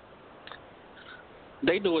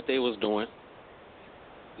 They knew what they was doing.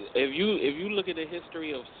 If you look at the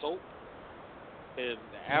history of soap and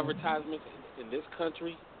the advertisements in this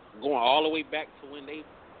country, going all the way back to when they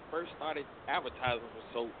first started advertising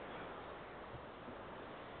for soap,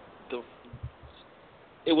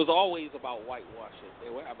 it was always about whitewashing.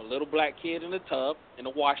 They would have a little black kid in a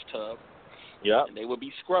wash tub. Yeah. And they would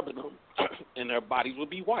be scrubbing them, and their bodies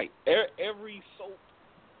would be white. Every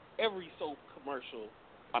soap commercial,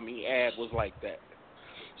 ad was like that.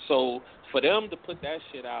 So for them to put that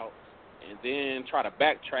shit out and then try to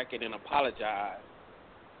backtrack it and apologize,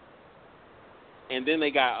 and then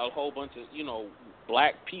they got a whole bunch of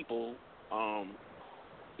black people,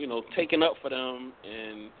 taking up for them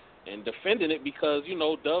and defending it because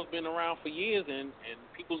Dove been around for years and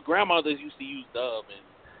people's grandmothers used to use Dove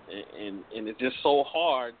and it's just so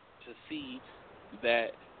hard to see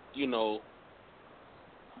that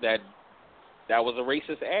that was a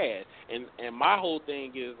racist ad. And my whole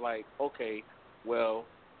thing is like, okay, well,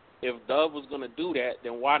 if Dove was gonna do that,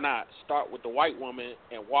 then why not start with the white woman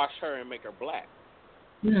and wash her and make her black?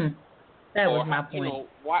 That was my point.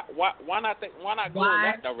 Why not go in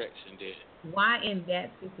that direction then? Why in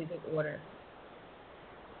that specific order?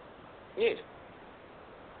 Yeah.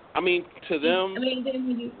 To them.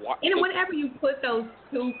 Then whenever you put those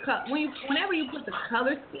two, whenever you put the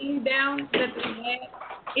color scheme down that they had,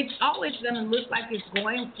 it's always going to look like it's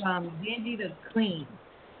going from dingy to clean.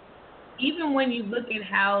 Even when you look at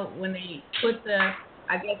how when they put the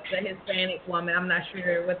Hispanic woman, I'm not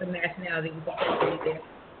sure what the nationality was there,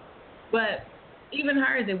 but even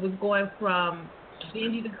hers, it was going from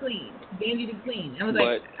dingy to clean. I was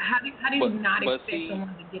like, how do you not expect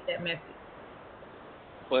someone to get that message?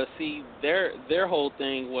 But see, their whole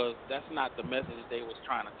thing was that's not the message they was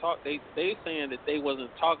trying to talk. They saying that they wasn't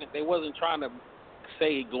trying to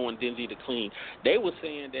say going dingy to clean. They were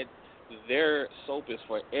saying that their soap is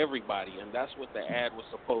for everybody, and that's what the ad was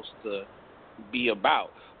supposed to be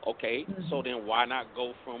about. Okay, so then why not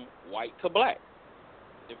go from white to black?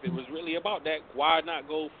 If it was really about that, why not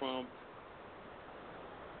go from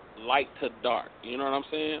light to dark? You know what I'm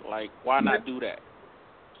saying? Like, why not do that?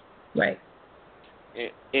 Right.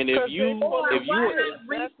 And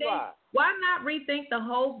why not rethink the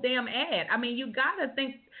whole damn ad? You gotta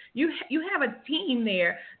think you have a team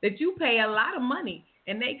there that you pay a lot of money,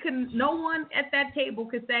 and no one at that table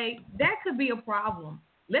could say that could be a problem.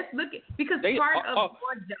 Let's look at because part of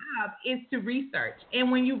your job is to research, and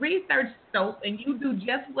when you research soap and you do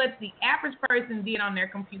just what the average person did on their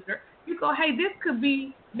computer, you go, hey, this could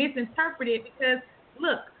be misinterpreted because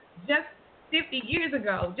look, just 50 years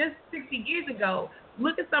ago, just 60 years ago,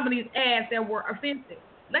 look at some of these ads that were offensive.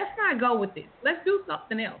 Let's not go with this. Let's do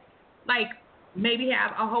something else. Like maybe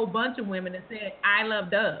have a whole bunch of women that said, I love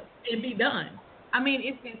Dove, and be done.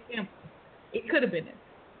 It's been simple. It could have been this.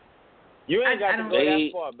 You ain't got to go that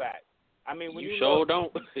far back. When you sure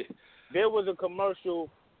don't. There was a commercial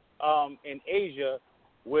in Asia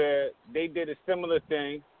where they did a similar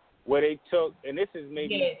thing where they took, and this is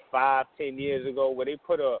maybe 5-10 years ago, where they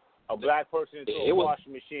put a black person into a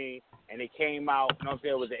washing machine, and it came out,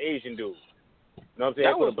 it was an Asian dude. They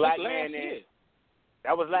put a black man in.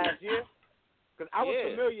 That was last year? Because I was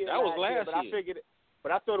familiar that was last year, year. I figured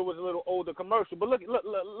but I thought it was a little older commercial. But look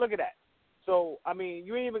at that. So,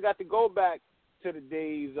 you ain't even got to go back to the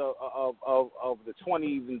days of the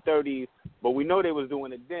 20s and 30s, but we know they was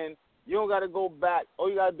doing it then. You don't got to go back. All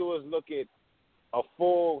you got to do is look at a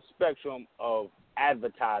full spectrum of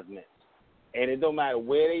advertisements. And it don't matter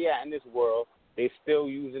where they at in this world, they still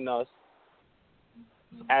using us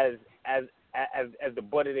as the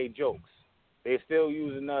butt of their jokes. They still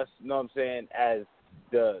using us, you know what I'm saying, as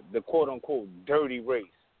the quote unquote dirty race.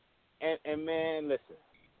 And man, listen,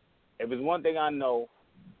 if it's one thing I know,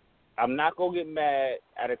 I'm not gonna get mad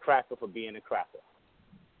at a cracker for being a cracker.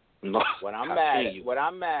 No, what I'm mad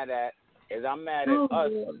at is I'm mad at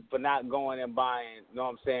us for not going and buying, you know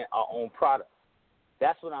what I'm saying, our own product.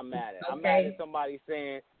 That's what I'm mad at. I'm mad at somebody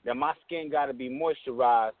saying that my skin got to be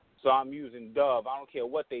moisturized, so I'm using Dove. I don't care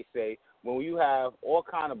what they say. When you have all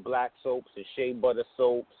kind of black soaps and shea butter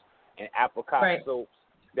soaps and apricot soaps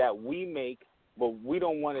that we make, but we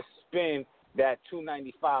don't want to spend that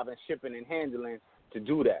 $2.95 in shipping and handling to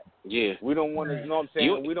do that. Yeah. We don't want to, you know what I'm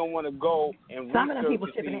saying? We don't want to go and some of the research people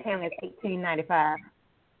shipping and handling is $18.95.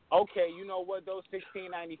 Okay, you know what? Those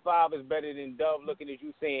 $16.95 is better than Dove looking at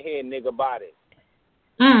you saying, "Hey, nigga, buy this."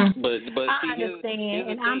 But I understand,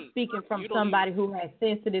 and I'm speaking from somebody who has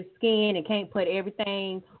sensitive skin and can't put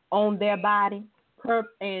everything on their body.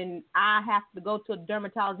 And I have to go to a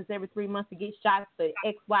dermatologist every 3 months to get shots for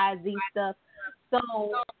XYZ stuff. So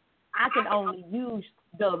I can only use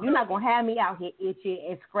Dove. You're not going to have me out here itchy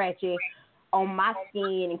and scratchy on my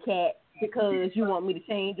skin and cat because you want me to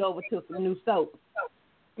change over to some new soap.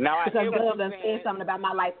 Now, because Dove done said something about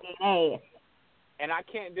my light skin ass. And I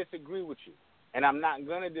can't disagree with you. And I'm not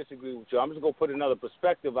going to disagree with you. I'm just going to put another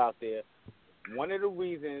perspective out there. One of the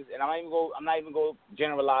reasons, and I'm not even going to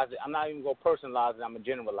generalize it. I'm not even going to personalize it. I'm going to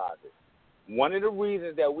generalize it. One of the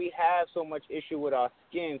reasons that we have so much issue with our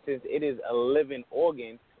skin, since it is a living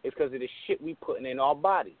organ, is because of the shit we putting in our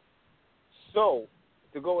body. So,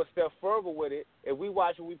 to go a step further with it, if we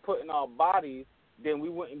watch what we put in our bodies, then we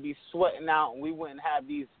wouldn't be sweating out and we wouldn't have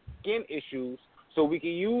these skin issues, so we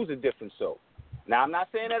can use a different soap. Now, I'm not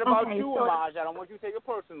saying that about you, Amaj. I don't want you to take it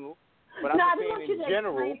personal. But I'm just saying in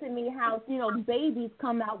general. I just want you to explain to me how, babies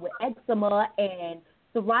come out with eczema and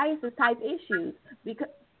psoriasis type issues. Because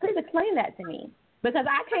please explain that to me. Because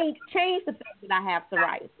I can't change the fact that I have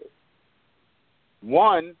psoriasis.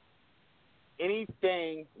 One,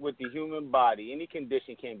 anything with the human body, any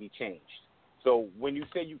condition can be changed. So when you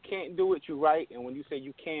say you can't do it, you're right. And when you say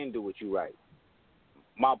you can do it, you're right.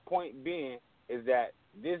 My point being is that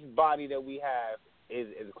this body that we have is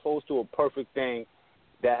close to a perfect thing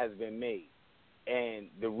that has been made. And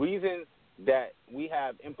the reason that we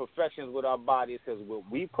have imperfections with our body is because what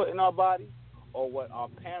we put in our body or what our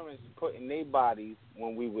parents put in their bodies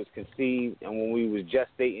when we was conceived and when we was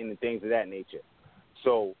gestating and things of that nature.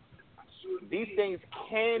 So these things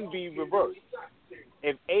can be reversed.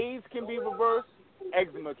 If AIDS can be reversed,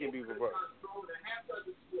 eczema can be reversed.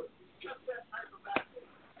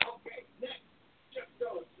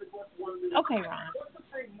 Okay, Ron.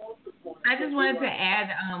 I just wanted to add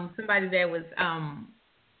somebody that was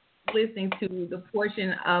listening to the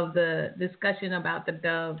portion of the discussion about the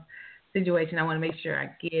Dove situation. I want to make sure I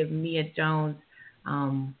give Mia Jones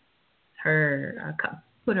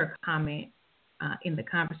put her comment in the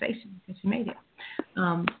conversation because she made it.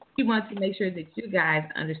 She wants to make sure that you guys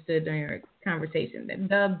understood during her conversation that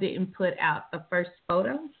Dove didn't put out the first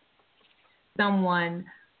photo. Someone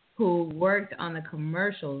who worked on the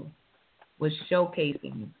commercial was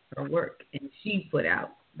showcasing her work, and she put out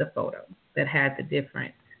the photo that had the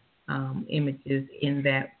different images in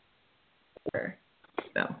that.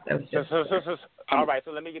 So that was just all right.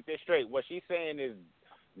 So let me get this straight. What she's saying is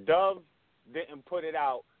Dove didn't put it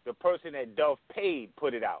out. The person that Dove paid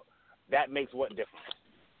put it out. That makes what difference?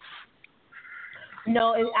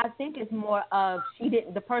 No, I think it's more of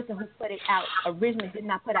the person who put it out originally did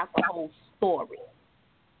not put out the whole story.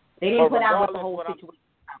 They didn't put out what the whole situation.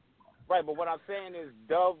 Right, but what I'm saying is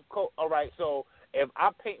Dove. All right, so if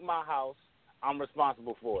I paint my house, I'm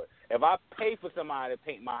responsible for it. If I pay for somebody to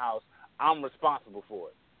paint my house, I'm responsible for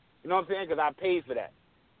it. You know what I'm saying? Because I paid for that.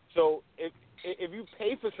 So if you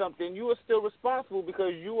pay for something, you are still responsible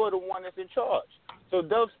because you are the one that's in charge. So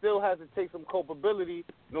Dove still has to take some culpability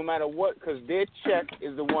no matter what because their check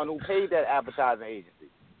is the one who paid that advertising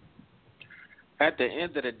agency. At the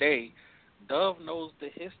end of the day, Dove knows the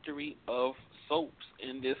history of soaps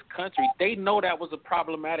in this country. They know that was a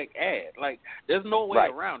problematic ad. Like, there's no way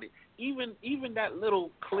around it. Even that little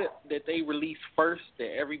clip that they released first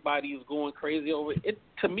that everybody is going crazy over, it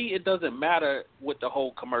to me it doesn't matter what the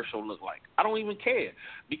whole commercial looked like. I don't even care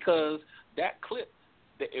because that clip,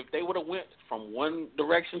 if they would have went from one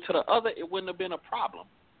direction to the other, it wouldn't have been a problem.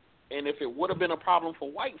 And if it would have been a problem for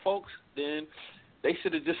white folks, then they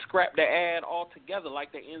should have just scrapped the ad altogether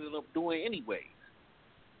like they ended up doing anyway.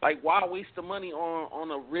 Like, why waste the money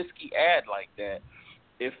on a risky ad like that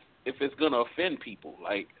if it's gonna offend people?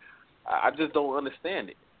 Like, I just don't understand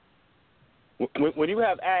it. When you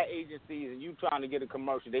have ad agencies and you trying to get a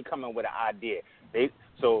commercial, they come in with an idea. They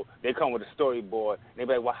come with a storyboard. And they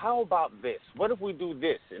be like, well, how about this? What if we do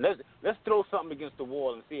this? And let's throw something against the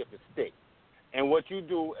wall and see if it sticks. And what you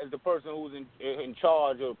do as the person who's in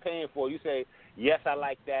charge or paying for it, you say, yes, I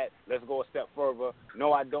like that. Let's go a step further.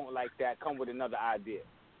 No, I don't like that. Come with another idea.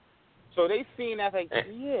 So they seen that like,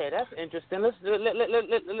 yeah, that's interesting.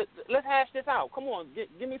 Let's hash this out. Come on,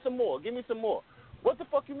 give me some more. Give me some more. What the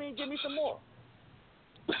fuck you mean? Give me some more.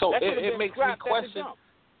 So it makes me question.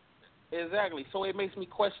 Exactly. So it makes me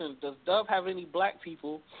question, does Dove have any black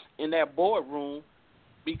people in that boardroom?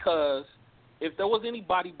 Because if there was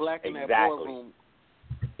anybody black in that boardroom,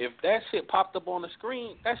 if that shit popped up on the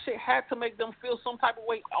screen, that shit had to make them feel some type of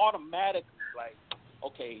way automatically. Like,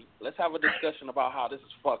 okay, let's have a discussion about how this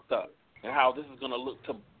is fucked up and how this is going to look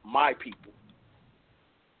to my people.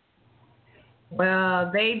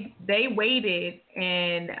 Well, they waited,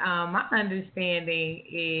 and my understanding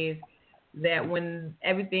is that when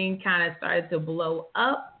everything kind of started to blow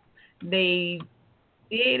up, they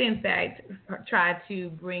did, in fact, try to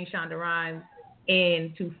bring Shonda Rhimes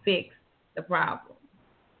in to fix the problem.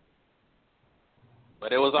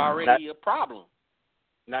 But it was already a problem.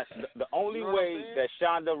 Now, the only way that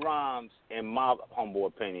Shonda Rhimes, in my humble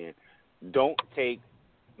opinion, don't take,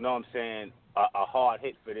 you know what I'm saying, a hard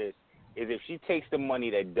hit for this, is if she takes the money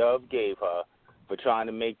that Dove gave her for trying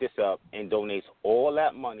to make this up and donates all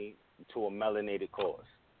that money to a melanated cause.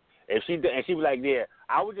 If she and she was like, yeah,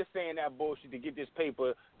 I was just saying that bullshit to get this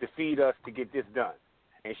paper to feed us to get this done.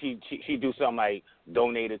 And she do something like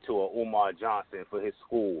donate it to a Umar Johnson for his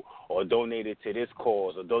school, or donate it to this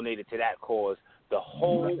cause, or donate it to that cause. The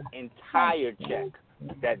whole entire check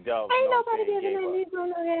that Dove gave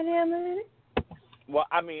her. Well,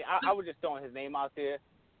 I mean, I was just throwing his name out there.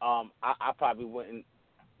 I probably wouldn't.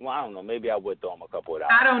 Well, I don't know. Maybe I would throw him a couple of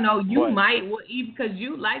dollars. I don't know. You might, because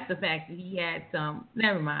you like the fact that he had some.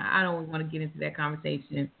 Never mind. I don't want to get into that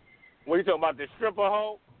conversation. What are you talking about? The stripper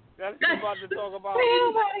hoe? That's what you're about to talk about. Ain't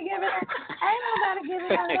nobody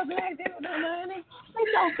giving out no black dude no money.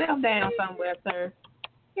 Put yourself down somewhere, sir.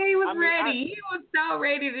 He was ready. He was so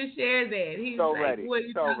ready to share that. He was like, ready. What are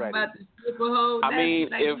you So talking ready. about the stripper hoe? I mean,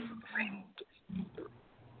 like, if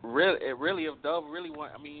really, if Dove really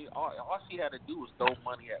want, I mean, all she had to do was throw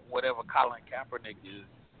money at whatever Colin Kaepernick is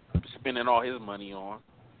spending all his money on.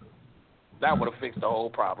 That would have fixed the whole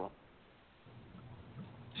problem.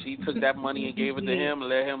 She took that money and gave it to him and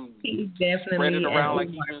let him spread it around like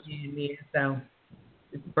he was. So,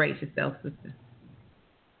 just brace yourself, sister.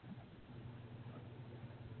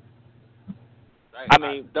 I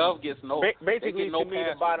mean, Dove gets no. Basically, no to me,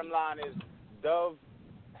 the bottom line is Dove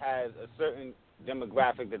has a certain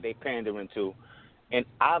demographic that they pandering to, and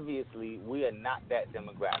obviously, we are not that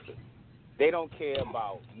demographic. They don't care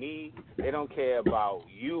about me. They don't care about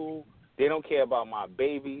you. They don't care about my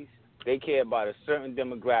babies. They care about a certain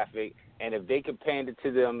demographic, and if they can pander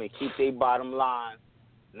to them and keep their bottom line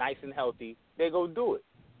nice and healthy, they go do it.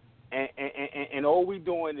 And all we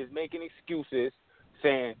doing is making excuses,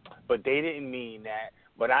 saying, but they didn't mean that,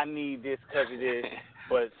 but I need this because of this,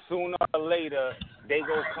 but sooner or later, they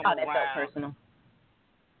go come around. That felt personal.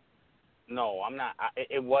 No, I'm not.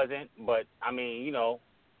 It wasn't, but, I mean, you know,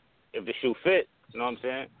 if the shoe fit, you know what I'm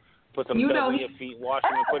saying? Put some Dove on your feet, wash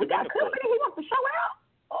them, and put them in the foot. He wants to show out.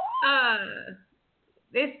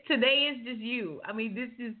 Today is just you. I mean, this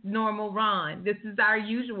is normal Ron. This is our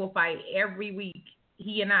usual fight every week,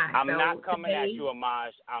 he and I. I'm not coming at you,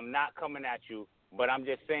 Amaj. I'm not coming at you. But I'm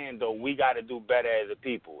just saying, though, we got to do better as a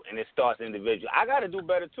people, and it starts individual. I got to do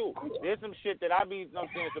better, too. There's some shit that I be, you know what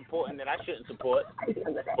I'm saying, supporting that I shouldn't support.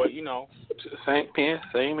 But, you know. Same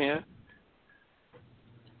here.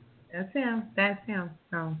 That's him.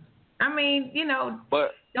 So, I mean, you know,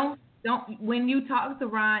 but don't when you talk to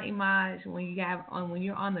Ron Imaj, when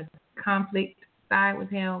you're on the conflict side with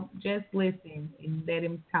him, just listen and let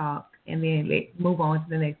him talk, and then move on to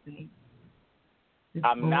the next thing.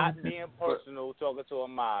 I'm not being personal talking to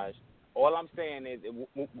Amaj. All I'm saying is,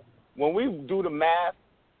 when we do the math,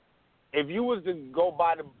 if you was to go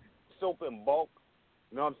buy the soap in bulk,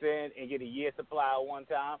 you know what I'm saying, and get a year supply at one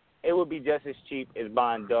time, it would be just as cheap as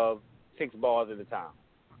buying Dove 6 bars at a time.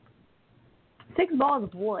 6 bars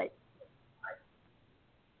of what?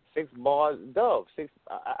 6 bars, Dove. 6.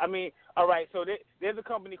 I mean, all right. So there's a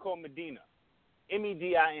company called Medina,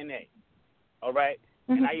 Medina. All right,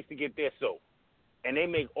 and I used to get their soap, and they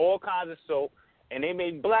make all kinds of soap, and they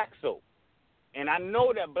make black soap, and I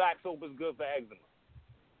know that black soap is good for eczema.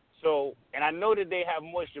 So, and I know that they have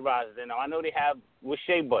moisturizers in them. I know they have with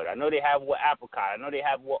shea butter. I know they have with apricot. I know they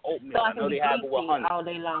have with oatmeal. So I know they have it with honey. all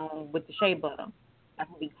day long with the shea butter. I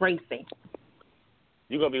can be greasy.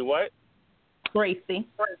 You gonna be what? Greasy.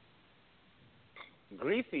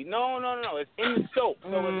 Greasy? No. It's in the soap, so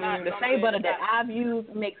it's not. The shea butter that I've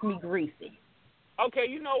used makes me greasy. Okay,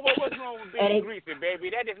 you know what? What's wrong with being greasy,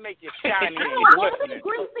 baby? That just makes you shiny and I don't want to be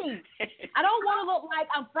glistening. greasy. I don't want to look like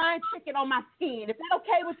I'm frying chicken on my skin. Is that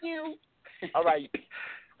okay with you? All right.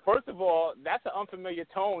 First of all, that's an unfamiliar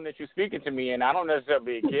tone that you're speaking to me in. I don't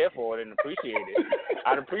necessarily care for it and appreciate it.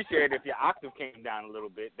 I'd appreciate it if your octave came down a little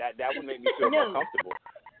bit. That would make me feel more comfortable.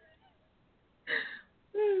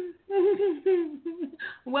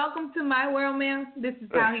 Welcome to my world, ma'am. This is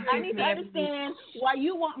how he treats me. I need to understand why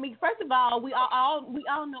you want me. First of all, we all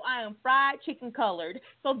know I am fried chicken colored,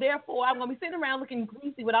 so therefore I'm gonna be sitting around looking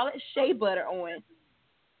greasy with all that shea butter on.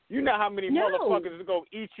 You know how many motherfuckers is gonna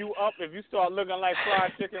eat you up if you start looking like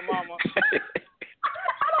fried chicken, mama? I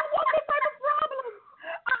don't want that type of problem.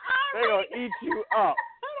 They're gonna eat you up.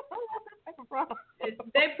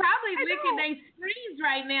 They probably licking their screens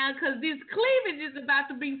right now because this cleavage is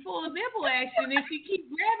about to be full of nipple action if she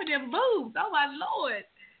keep grabbing them boobs. Oh my Lord!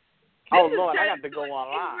 Lord, I got to go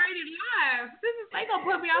online. Rated live. They gonna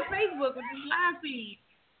put me on Facebook with this live feed.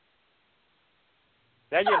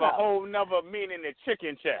 That give a whole nother meaning to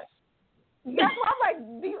chicken chest. That's why I'm like,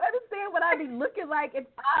 do you understand what I be looking like if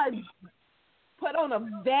I put on a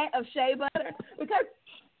vat of shea butter? Because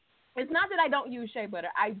it's not that I don't use shea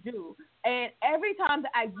butter. I do. And every time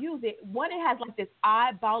that I use it, one, it has like this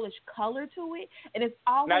eyeballish color to it, and it's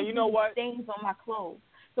always now, you know what? stains on my clothes.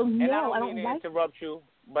 So, and no, I don't mean to interrupt you,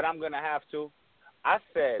 but I'm going to have to. I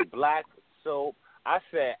said black soap. I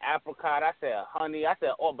said apricot. I said honey. I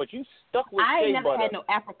said, but you stuck with shea butter. I ain't never had no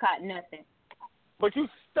apricot nothing. But you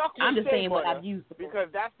stuck with I'm just shea saying butter what I've used before. because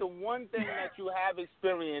that's the one thing that you have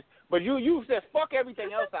experienced. But you said, fuck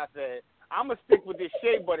everything else I said. I'm going to stick with this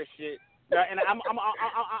shea butter shit. And I'm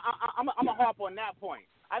gonna harp on that point.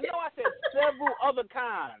 I know I said several other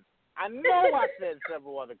kinds.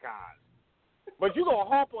 But you gonna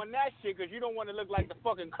harp on that shit because you don't want to look like the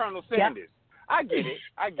fucking Colonel Sanders. Yep. I get it.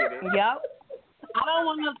 Yep. I don't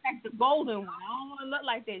want to look like the golden one. I don't want to look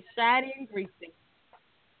like that shiny and greasy.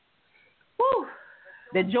 Whew.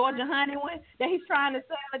 The Georgia honey one that he's trying to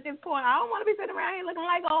sell at this point. I don't want to be sitting around here looking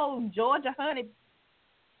like Georgia honey.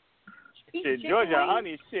 Shit, Georgia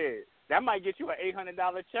honey shit. That might get you an $800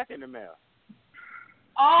 check in the mail.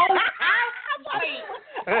 Oh, wait.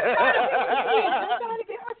 I'm trying to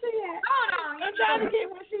get where she at. Hold on. I'm trying to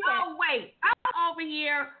get where she at. Oh, wait. I'm over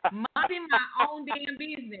here minding my own damn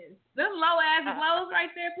business. Them low-ass blows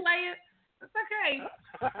right there, player. It's okay.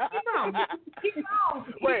 Keep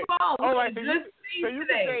on. Wait. All right. So you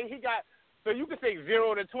can say he got. So you can say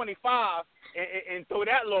 0 to 25 and throw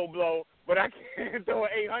that low blow, but I can't throw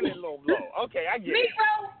an 800 low blow. Okay, I get it.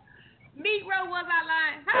 Negro, was I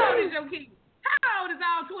lying? How old is your kid? How old is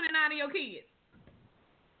all 29 of your kids?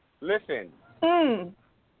 Listen.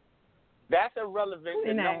 That's irrelevant,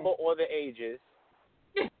 the number or the ages.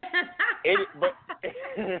 8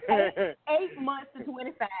 months to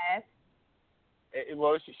 25.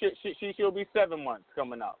 Well, she'll be 7 months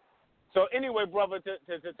coming up. So anyway, brother,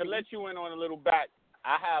 to let you in on a little back,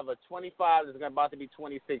 I have a 25 that's about to be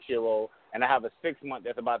 26-year-old, and I have a 6 month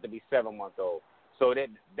that's about to be 7 months old. So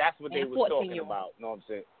that's what they were talking about. You know what I'm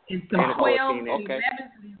saying? And some 12,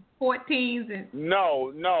 11, 14s. And...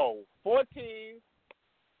 No. 14,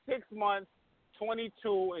 6 months,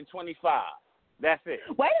 22, and 25. That's it.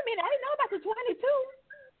 Wait a minute. I didn't know about the 22.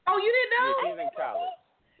 Oh, you didn't know? Yeah, she's in college.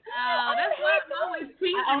 Oh, that's why I'm always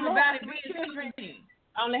teaching about it being children.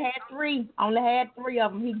 Only had three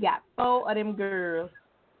of them. He got 4 of them girls.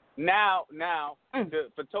 Now,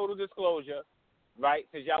 for total disclosure, right,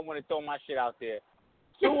 since y'all want to throw my shit out there,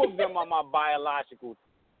 2 of them are my biological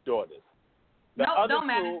daughters. The other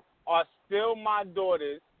 2 are still my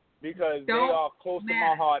daughters because they are close to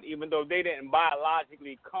my heart, even though they didn't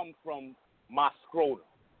biologically come from my scrotum.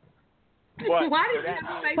 But why did you have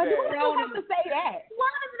to say scrotum? Have to say that?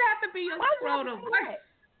 Why does it have to be a scrotum?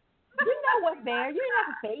 You know what's there. You didn't have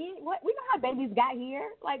to say it. We know how babies got here.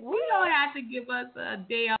 Like we don't have to give us a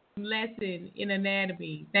day lesson in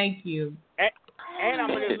anatomy. Thank you. And I'm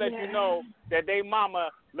gonna just let you know that they mama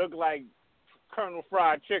looked like Colonel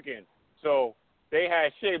Fried Chicken, so they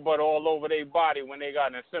had shea butter all over their body when they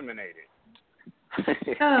got inseminated.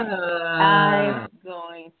 I'm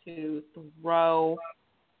going to throw.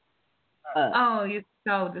 Oh, you're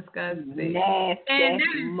so disgusting. Nasty and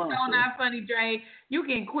that is so not funny, Dre. You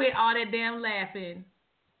can quit all that damn laughing.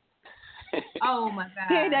 Oh, my God.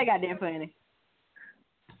 Yeah, that goddamn funny.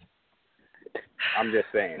 I'm just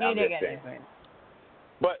saying. Yeah, I'm they just got saying. different.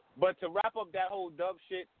 But to wrap up that whole dub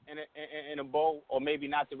shit in a bow, or maybe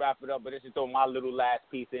not to wrap it up, but just to throw my little last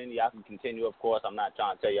piece in. Y'all can continue, of course. I'm not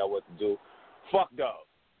trying to tell y'all what to do. Fuck dub.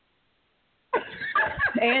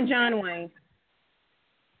 And John Wayne.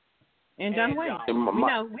 And John Wayne.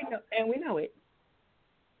 John. We know it.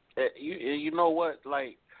 You know what?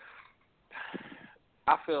 Like,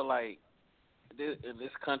 I feel like in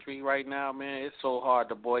this country right now, man, it's so hard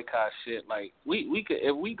to boycott shit. Like, we could,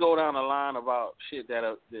 if we go down the line about shit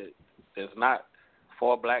that's not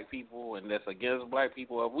for black people and that's against black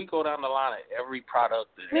people, if we go down the line of every product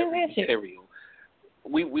and every material,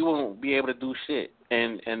 we won't be able to do shit.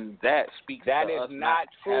 And that speaks that to is us not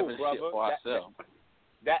true, having brother. shit for ourselves.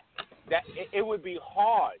 It would be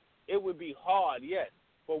hard. It would be hard, yes.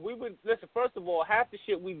 But we would listen. First of all, half the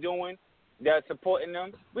shit we doing that's supporting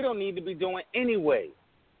them, we don't need to be doing anyway.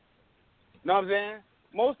 Know what I'm saying?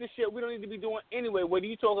 Most of the shit we don't need to be doing anyway. Whether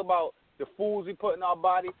you talk about the foods we put in our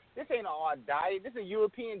body, this ain't our diet. This is a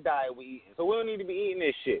European diet we eating. So we don't need to be eating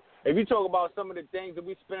this shit. If you talk about some of the things that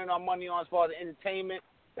we spending our money on as far as entertainment,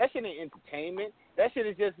 that shit ain't entertainment. That shit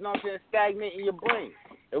is just, you know what I'm saying, stagnant in your brain.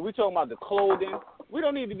 If we talking about the clothing, we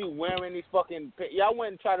don't need to be wearing these fucking. Y'all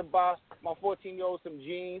went and tried to buy my 14-year-old some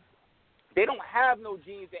jeans. They don't have no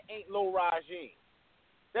jeans that ain't low-rise jeans.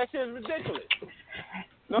 That shit is ridiculous.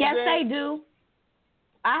 Know Yes, they do.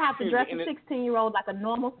 I have to dress a And 16-year-old like a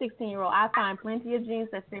normal 16-year-old. I find plenty of jeans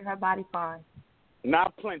that fit her body fine.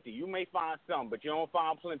 Not plenty. You may find some, but you don't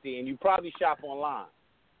find plenty, and you probably shop online.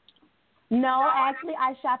 No, actually,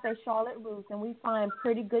 I shop at Charlotte Russe, and we find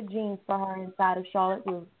pretty good jeans for her inside of Charlotte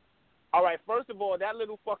Russe. All right, first of all, that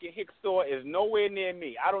little fucking Hicks store is nowhere near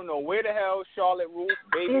me. I don't know where the hell Charlotte Russe,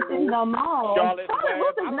 Baby It's in Russe, the mall. Charlotte Charlotte Web.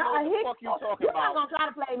 Russe I is don't know not what a the Hicks fuck you store. talking You're not about. going to try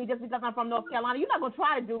to play me just because I'm from North Carolina. You're not going to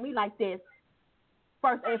try to do me like this,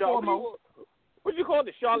 first and foremost. What you call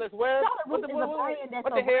it, Charlotte's Web? Charlotte Russe is a brand that's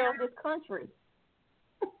what the hell? around this country.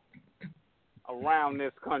 Around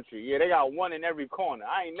this country. Yeah, they got one in every corner.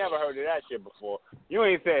 I ain't never heard of that shit before. You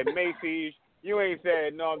ain't said Macy's. You ain't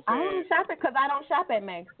said, no, I'm I saying. don't shop it because I don't shop at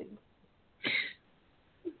Macy's.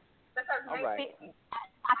 Because All right.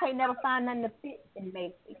 I can't never find nothing to fit in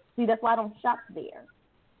Macy's. See, that's why I don't shop there.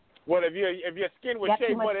 Well, if your skin was Got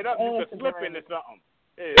shaped, too much it up, you ass could to slip burn. into something.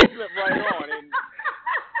 Yeah, slip right on.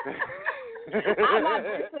 I'm not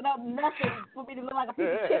dressing up nothing for me to look like a piece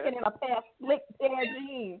of chicken in a pair of slick pair of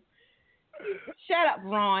jeans. Shut up,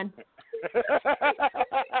 Ron.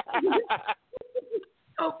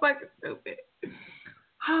 So fucking stupid.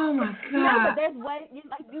 Oh my god. No, but there's way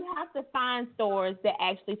you have to find stores that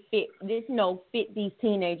actually fit these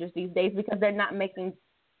teenagers these days because they're not making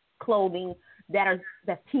clothing that's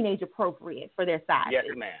teenage appropriate for their size. Yes,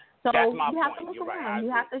 ma'am. So That's my you have point. to look You're around. right.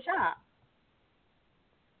 You have to shop.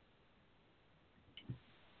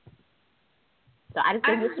 So I just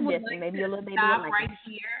think it's suggestion, maybe a little baby stop like right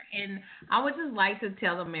here, and I would just like to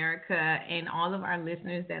tell America and all of our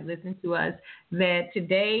listeners that listen to us that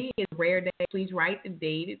today is a rare day. Please write the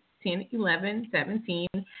date. It's 10/11/17,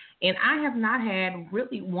 and I have not had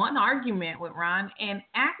really one argument with Ron, and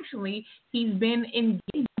actually he's been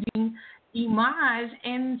engaging Imaj,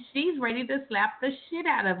 and she's ready to slap the shit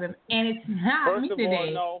out of him, and it's not First me of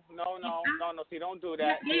today. all, no. See, don't do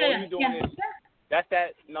that. Yeah, All you doing is that's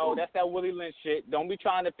that Willie Lynch shit. Don't be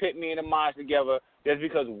trying to pit me and Imaj together just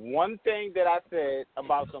because one thing that I said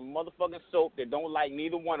about some motherfucking soap that don't like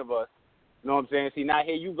neither one of us. You know what I'm saying? See, now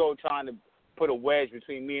here you go trying to put a wedge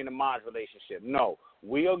between me and Imaj relationship. No,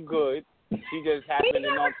 we are good. She just happened to,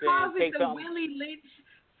 you know what I'm saying, take the something. Willie Lynch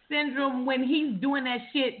syndrome when he's doing that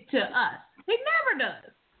shit to us. He never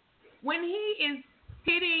does. When he is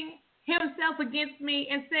pitting himself against me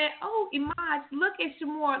and said, "Oh, Imaj, look at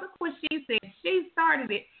Shamora. Look what she said. She started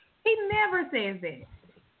it." He never says that.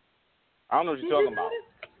 I don't know what you're talking about.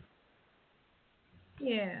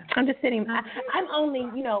 Yeah. I'm just sitting. I'm only,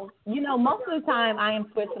 most of the time I am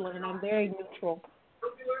Switzerland and I'm very neutral.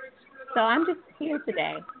 So I'm just here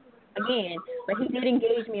today, again. But he did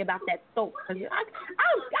engage me about that soap. I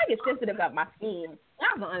get sensitive about my skin.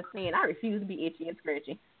 I don't understand. I refuse to be itchy and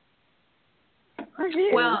scratchy.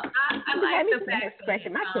 Well, I like the fact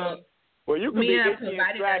that well, you can be Mia itchy and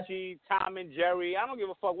scratchy, Tom and Jerry. I don't give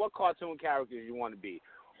a fuck what cartoon characters you want to be.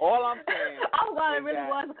 All I'm saying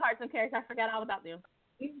was a cartoon character. I forgot all about them.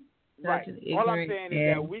 Right. All I'm saying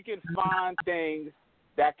is that we can find things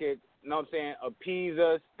that could, you know what I'm saying, appease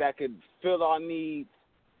us, that could fill our needs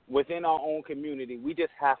within our own community. We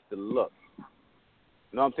just have to look. You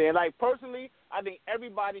know what I'm saying? Like, personally, I think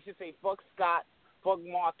everybody should say fuck Scott, fuck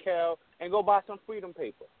Markel, and go buy some Freedom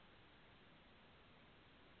paper.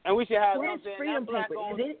 And we should have, you know what I'm saying, Freedom black paper?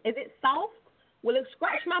 owned. Is it soft Will it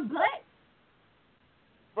scratch my butt?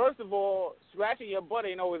 First of all, scratching your butt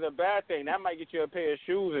ain't always a bad thing. That might get you a pair of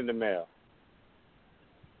shoes in the mail.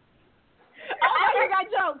 Oh, you got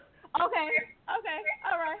jokes. Okay,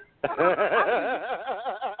 all right.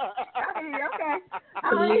 Okay.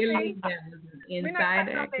 Clearly, that was an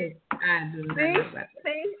insider. I do not know about that.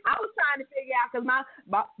 See, I was trying to figure out because my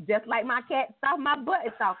just like my cat stuff, my butt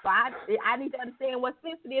is soft. So I need to understand what's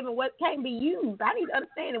sensitive and what can't be used. I need to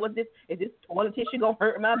understand is this toilet tissue gonna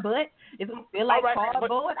hurt my butt? Is it gonna feel like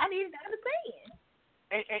cardboard? I need to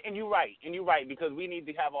understand. And you're right because we need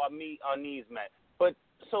to have our needs met. But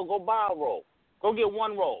so go buy a roll. Go get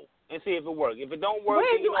one roll and see if it works. If it don't work,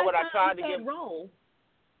 then you know what I tried to get. Roll?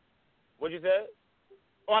 What you said?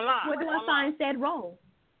 Online. Where do I find said roll?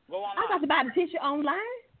 Go online. I got to buy the tissue online?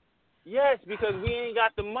 Yes, because we ain't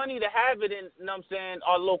got the money to have it in, you know what I'm saying,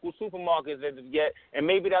 our local supermarkets yet. And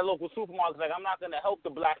maybe that local supermarket's like, I'm not going to help the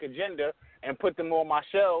black agenda and put them on my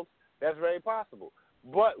shelves. That's very possible.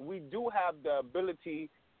 But we do have the ability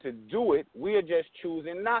to do it. We are just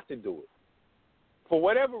choosing not to do it. For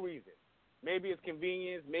whatever reason. Maybe it's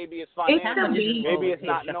convenience. Maybe it's financial. Maybe it's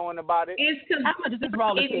not knowing about it. How much is this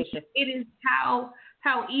roll of tissue? It is how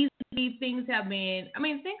easy things have been. I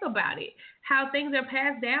mean, think about it. How things are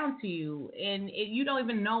passed down to you, and you don't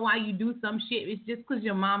even know why you do some shit. It's just because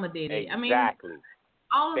your mama did it. Exactly.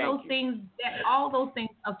 I mean, all those things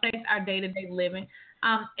affect our day-to-day living.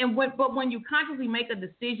 But when you consciously make a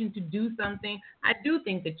decision to do something, I do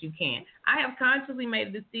think that you can. I have consciously made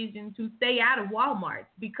a decision to stay out of Walmart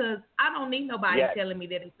because I don't need nobody telling me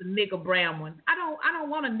that it's a nigger brown one. I don't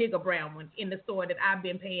want a nigger brown one in the store that I've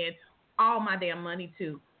been paying all my damn money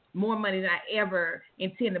to, more money than I ever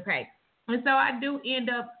intend to pay. And so I do end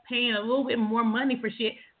up paying a little bit more money for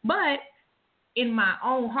shit, but in my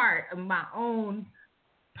own heart, in my own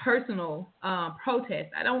personal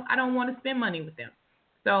protest, I don't want to spend money with them.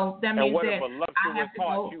 So that means that I have to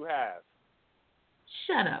go. You have.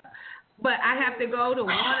 Shut up. But I have to go to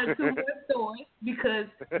one or two more stores because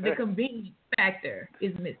the convenience factor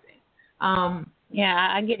is missing.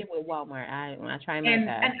 Yeah, I get it with Walmart. I try my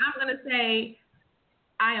best. And I'm gonna say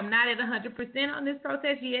I am not at 100% on this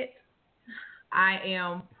protest yet. I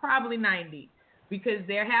am probably 90 because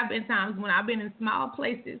there have been times when I've been in small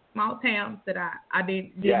places, small towns that I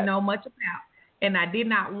didn't know much about. And I did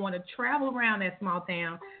not want to travel around that small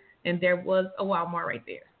town, and there was a Walmart right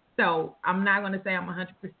there. So I'm not going to say I'm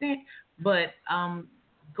 100%, but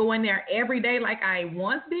going there every day like I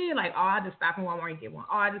once did, like, I just stop in Walmart and get one.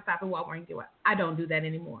 I just stop in Walmart and get one. I don't do that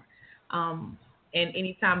anymore. And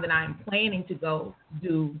anytime that I'm planning to go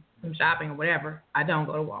do some shopping or whatever, I don't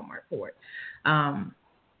go to Walmart for it.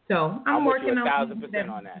 So I'm working on 1,000%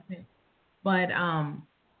 on that. But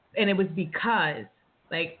and it was because,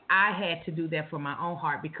 like, I had to do that for my own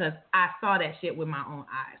heart because I saw that shit with my own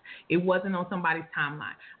eyes. It wasn't on somebody's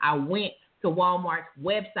timeline. I went to Walmart's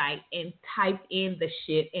website and typed in the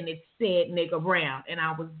shit, and it said nigger brown, and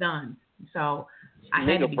I was done. So I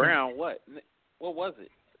had to be brown. What was it? What was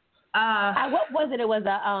it? It was it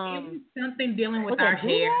was something dealing with our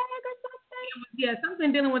hair.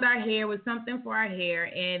 Something dealing with our hair was something for our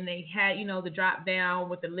hair, and they had, the drop down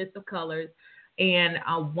with the list of colors. And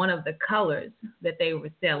one of the colors that they were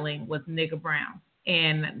selling was nigger brown,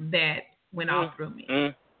 and that went off through me.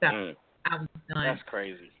 So I was done. That's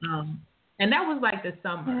crazy. And that was like the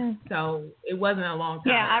summer, so it wasn't a long time.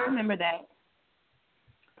 Yeah, I remember that.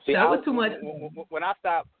 See, so it was too much. When I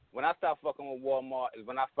stopped fucking with Walmart is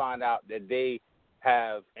when I found out that they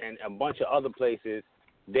have, and a bunch of other places,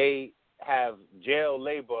 they have jail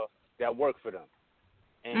labor that work for them.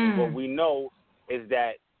 And what we know is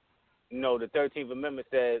that, the 13th Amendment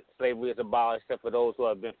says slavery is abolished except for those who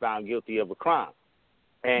have been found guilty of a crime.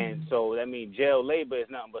 And so that means jail labor is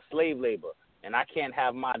nothing but slave labor. And I can't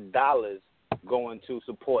have my dollars going to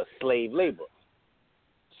support slave labor.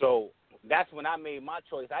 So that's when I made my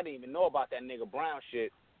choice. I didn't even know about that nigga brown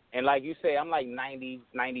shit. And like you say, I'm like 90,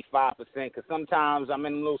 95%, because sometimes I'm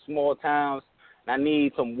in little small towns and I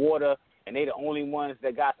need some water, and they the only ones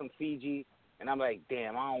that got some Fiji. And I'm like,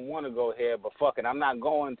 damn, I don't want to go here, but fuck it. I'm not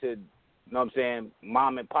going to,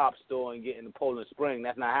 mom and pop store and getting the Poland Spring.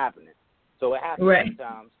 That's not happening. So it happens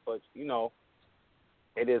sometimes, but,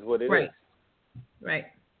 it is what it is. Right.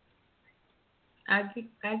 I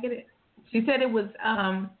get it. She said it was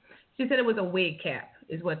a wig cap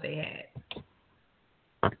is what they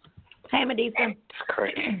had. Hey, Medusa. That's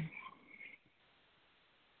crazy.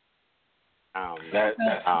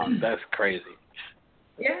 That's crazy.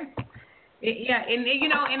 Yeah. And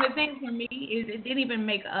and the thing for me is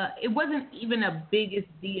it wasn't even a biggest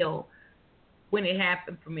deal when it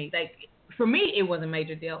happened for me. Like, for me, it was a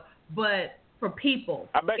major deal, but for people.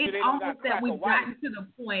 I bet you It's they don't almost got that crack we've or white. gotten to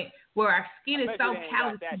the point where our skin is bet so you they ain't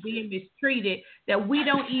callous got to that being mistreated that we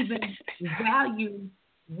don't even value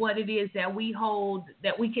what it is that we hold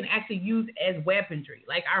that we can actually use as weaponry,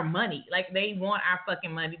 like our money. Like they want our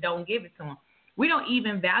fucking money, don't give it to them. We don't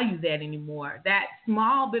even value that anymore. That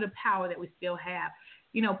small bit of power that we still have.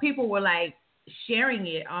 You know, people were like sharing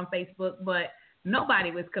it on Facebook, but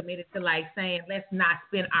nobody was committed to like saying, let's not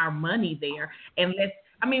spend our money there. And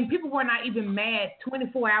people were not even mad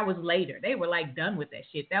 24 hours later. They were like done with that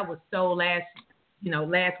shit. That was so last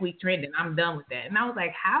week trending. I'm done with that. And I was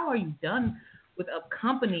like, how are you done with a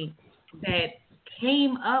company that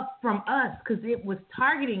came up from us because it was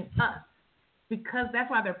targeting us? Because that's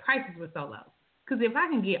why their prices were so low. Because if I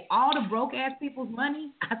can get all the broke ass people's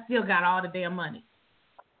money, I still got all the damn money.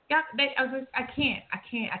 I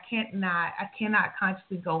cannot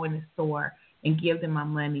consciously go in the store and give them my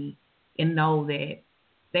money and know that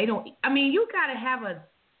they don't. I mean, you got to have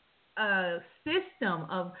a system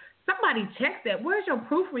of somebody checks that. Where's your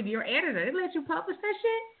proofreader, your editor? They let you publish that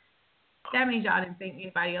shit. That means y'all didn't think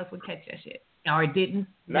anybody else would catch that shit, or it didn't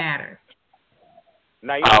matter.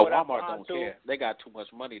 Now you know what Walmart I don't too? care. They got too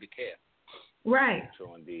much money to care. Right.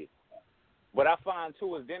 True indeed. What I find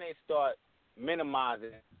too is then they start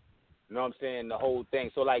minimizing. You know what I'm saying? The whole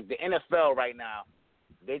thing. So like the NFL right now,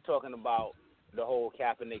 they talking about the whole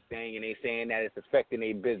Kaepernick thing, and they saying that it's affecting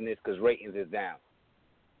their business because ratings is down,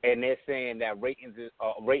 and they're saying that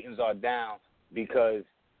ratings are down because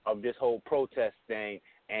of this whole protest thing,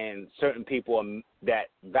 and certain people that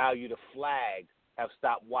value the flag have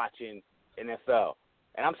stopped watching NFL.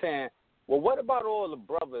 And I'm saying, well, what about all the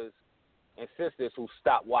brothers and sisters who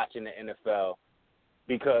stopped watching the NFL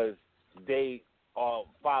because they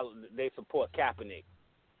support Kaepernick?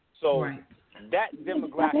 So right. that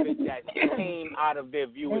demographic that came out of their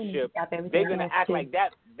viewership, they're gonna act like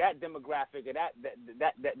that demographic or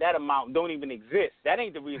that amount don't even exist. That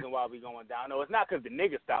ain't the reason why we going down. No, it's not because the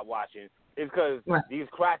niggas stopped watching. It's because these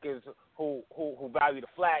crackers who value the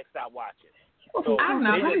flag stopped watching. So I don't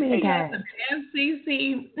know how many times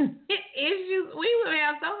FCC issues. We would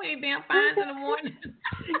have so many damn fines in the morning.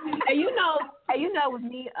 And you know, with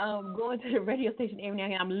me going to the radio station every now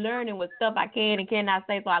and then, I'm learning what stuff I can and cannot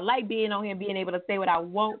say. So I like being on here, being able to say what I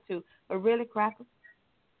want to. But really, crackers,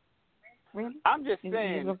 really? I'm just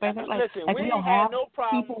saying. Listen, we ain't had no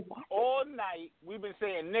problem all night. We've been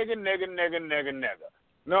saying nigga.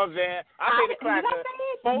 Know what I'm saying? I say the cracker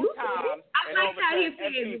 4 times. I like how he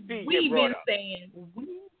said we've been saying.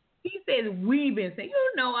 He says we've been saying.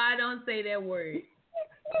 You know I don't say that word.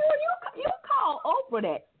 You call Oprah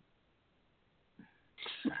that.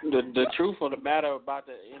 The truth of the matter about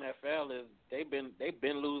the NFL is they've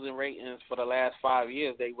been losing ratings for the last 5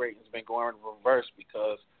 years. Their ratings been going reverse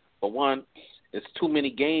because, for one, it's too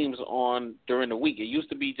many games on during the week. It used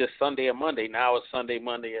to be just Sunday and Monday. Now it's Sunday,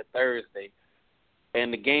 Monday, and Thursday.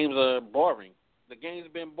 And the games are boring. The game's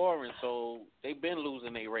been boring, so they've been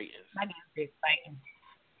losing their ratings. My game's exciting.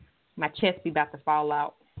 My chest be about to fall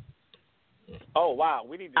out. Oh, wow.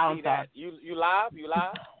 We need to see that. You live?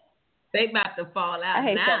 They about to fall out. I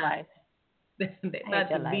hate now. that life. They about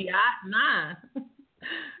to be out. Nah.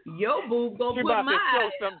 Your boo gonna put mine.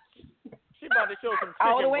 She about to show some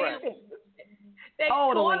all the chicken way breast. That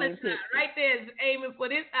all the way corner shot right there is aiming for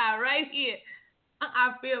this eye right here.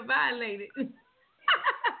 I feel violated.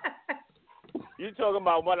 You talking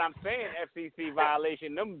about what I'm saying, FCC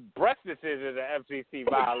violation. Them breast decisions are FCC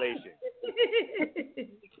violation.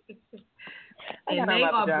 And they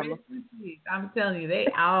are breast sick. I'm telling you, they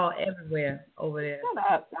all everywhere over there.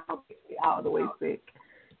 Shut up. I'll be all the way sick.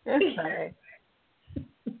 Sorry.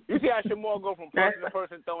 You see how Shamor go from person to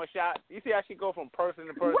person throwing shots? You see how she go from person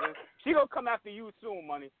to person? She gonna come after you soon,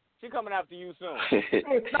 money. She coming after you soon.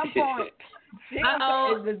 At some point.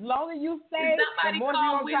 As long as you say, the more you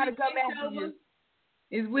gonna try to come after you.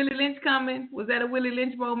 Is Willie Lynch coming? Was that a Willie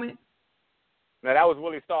Lynch moment? No, that was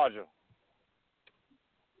Willie Stargell.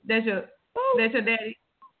 That's your daddy?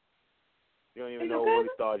 You don't even know who Willie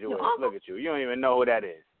Stargell is. Look at you. You don't even know who that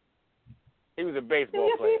is. He was a baseball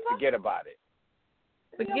player. Forget about it.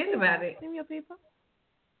 Forget about it. Them your people?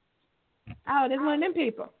 Oh, there's one of them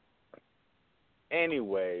people.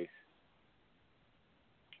 Anyways.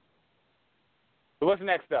 So what's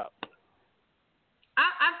next up?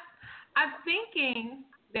 I'm thinking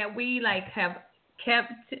that we have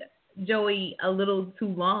kept Joey a little too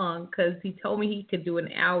long because he told me he could do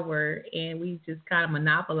an hour and we just kind of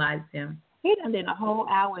monopolized him. He done did a whole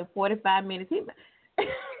hour and 45 minutes. He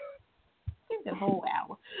did a whole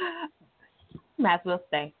hour. Might as well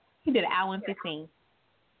stay. He did an hour and 15.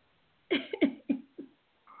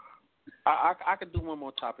 I could do one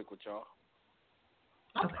more topic with y'all.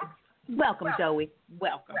 Okay. Welcome, Joey.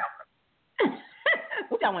 Welcome.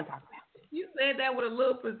 What y'all want to talk about? You said that with a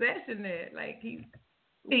little possession there, like he's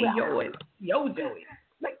yours, Joey.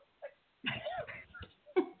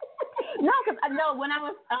 No, because I know when I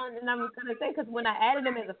was, and I was gonna say, because when I added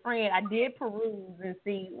him as a friend, I did peruse and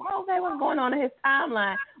see, well, okay, what's going on in his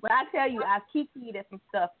timeline. But I tell you, I kikied at some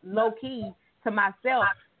stuff low key to myself.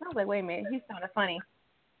 I was like, wait a minute, he's kind of funny.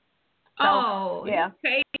 So, yeah.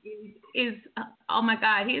 His page is oh my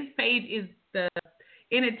God, his page is the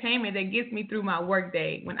entertainment that gets me through my work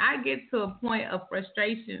day. When I get to a point of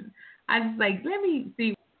frustration, I just like, let me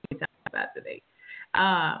see what we talk about today.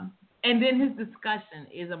 And then his discussion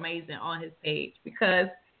is amazing on his page because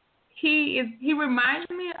he reminds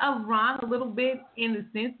me of Ron a little bit in the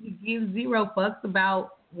sense he gives zero fucks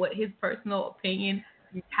about what his personal opinion,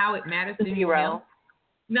 how it matters to him.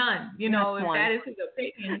 None. You know, if that is his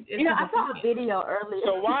opinion. I saw a video earlier.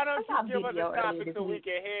 So why don't you give us a topic so we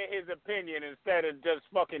can hear his opinion instead of just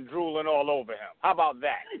fucking drooling all over him? How about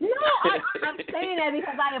that? No, I'm saying that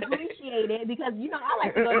because I appreciate it because, you know, I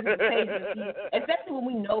like to go to the page and see, especially when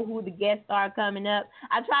we know who the guests are coming up.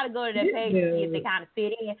 I try to go to that page and see if they kind of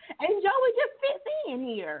fit in. And Joey just fits in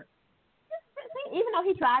here. Even though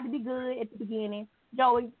he tried to be good at the beginning.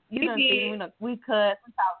 Joey, you know, we cuss,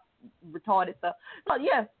 we talk retarded stuff. So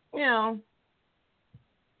yeah, you know,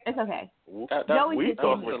 it's okay. We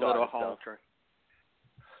talk with a little home train.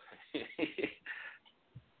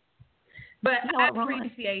 But I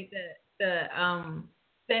appreciate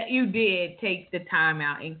that you did take the time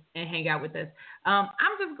out and hang out with us. I'm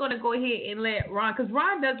just gonna go ahead and let Ron, because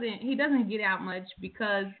Ron doesn't get out much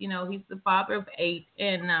because, you know, he's the father of 8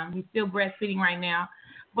 and he's still breastfeeding right now.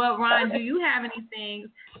 But Ron, do you have any things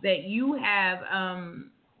that you have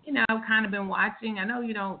you know, kind of been watching? I know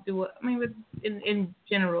you don't do it. I mean, in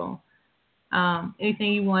general,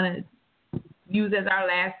 anything you want to use as our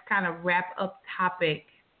last kind of wrap up topic?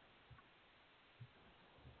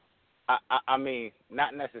 I mean,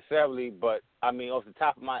 not necessarily, but I mean, off the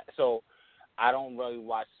top of so I don't really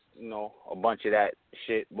watch, you know, a bunch of that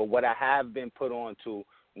shit. But what I have been put on to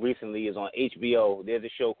recently is on HBO. There's a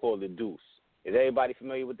show called The Deuce. Is everybody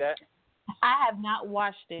familiar with that? I have not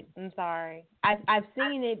watched it. I'm sorry. I've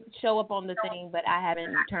seen it show up on the thing, but I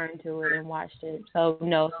haven't turned to it and watched it. So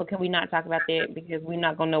no. So can we not talk about that because we're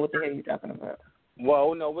not gonna know what the hell you're talking about?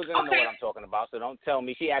 Well, no, we're gonna know what I'm talking about. So don't tell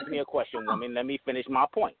me. She asked me a question, woman. Let me finish my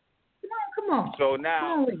point. Come on. So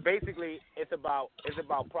now, basically, it's about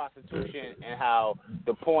prostitution and how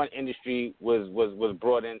the porn industry was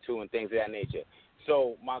brought into and things of that nature.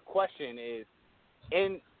 So my question is,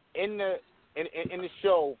 in the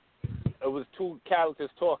show, it was 2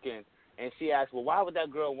 characters talking, and she asked, well, why would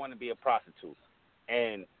that girl want to be a prostitute?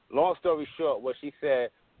 And long story short, what she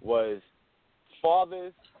said was,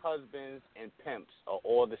 fathers, husbands, and pimps are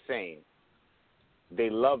all the same.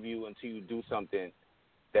 They love you until you do something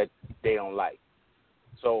that they don't like.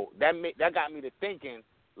 So that got me to thinking,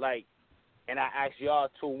 like, and I asked y'all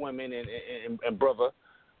 2 women and brother,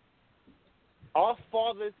 are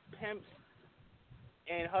fathers, pimps,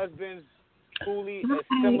 and husbands truly as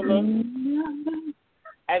similar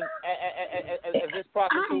as this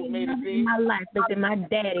prostitute made it seem? My life, but my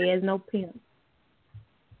daddy has no pimp.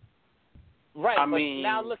 Right, I mean,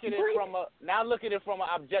 now look at it from an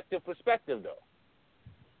objective perspective, though.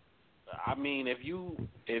 I mean, if you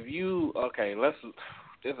okay, this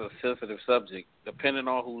is a sensitive subject. Depending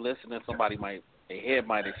on who listening, their head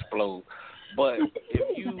might explode. But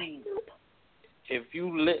if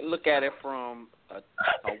you look at it from a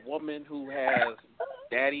woman who has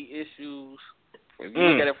daddy issues, if you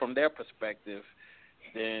look at it from their perspective,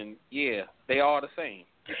 then yeah, they are the same.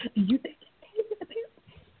 You think?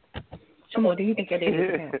 Come on, do you think that is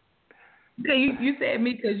the same? Okay, you said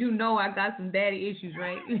me because you know I got some daddy issues,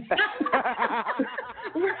 right?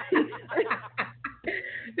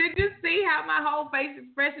 Did you see how my whole face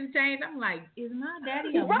expression changed? I'm like, is my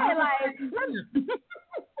daddy a right?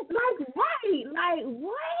 Like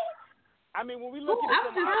what? I mean, when we look at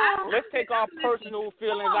it, let's take our personal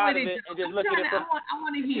feelings out of it and just look at it from. I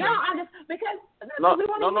want to hear. No, I just because we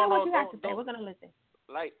want to hear what you have to say. We're gonna listen.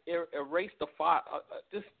 Like erase the father.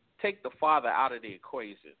 Just take the father out of the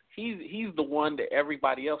equation. He's the one that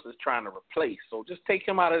everybody else is trying to replace. So just take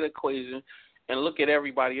him out of the equation and look at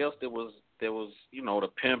everybody else that was you know, the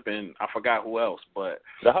pimp and I forgot who else. But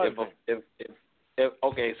the husband. If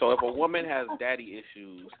a woman has daddy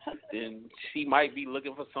issues, then she might be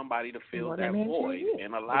looking for somebody to fill that void,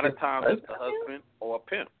 and a lot of times it's the husband or a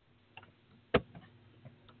pimp.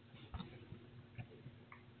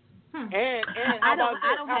 And I don't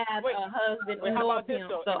have a husband or a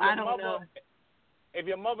pimp, so I don't know. If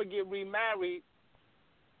your mother get remarried,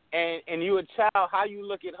 and you a child, how you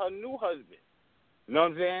look at her new husband. You know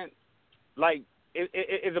what I'm saying? Like,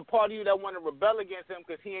 it's a part of you that want to rebel against him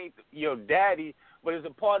because he ain't your daddy, but it's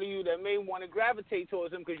a part of you that may want to gravitate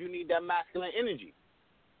towards him because you need that masculine energy.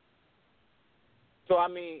 So, I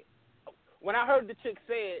mean, when I heard the chick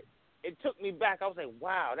say it, it took me back. I was like,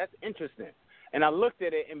 wow, that's interesting. And I looked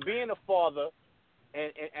at it, and being a father,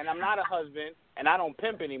 and I'm not a husband, and I don't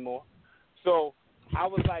pimp anymore, so I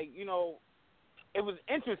was like, you know, it was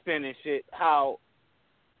interesting and shit how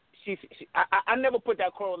I never put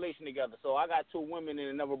that correlation together. So I got two women and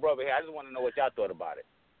another brother here. I just want to know what y'all thought about it.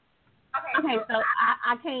 Okay, so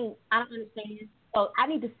I don't understand. So I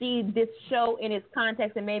need to see this show in its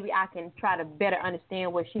context, and maybe I can try to better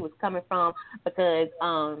understand where she was coming from, because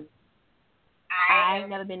I ain't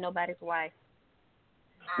never been nobody's wife.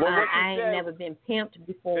 Well, I ain't never been pimped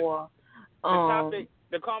before.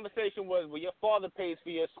 The conversation was, well, your father pays for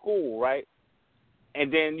your school, right?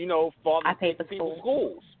 And then, you know, fathers pay for people's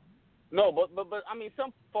schools. No, but I mean,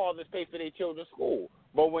 some fathers pay for their children's school.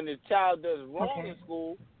 But when the child does wrong in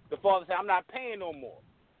school, the father says, I'm not paying no more.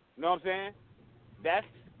 You know what I'm saying? That's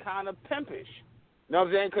kind of pimpish. You know what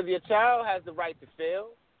I'm saying? Because your child has the right to fail.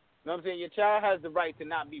 You know what I'm saying? Your child has the right to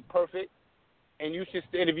not be perfect. And you should,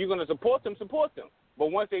 and if you're going to support them, support them.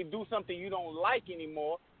 But once they do something you don't like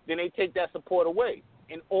anymore, then they take that support away.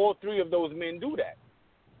 And all three of those men do that.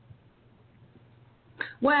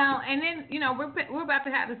 Well, and then, you know, we're about to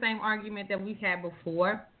have the same argument that we've had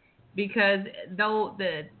before, because though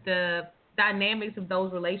the dynamics of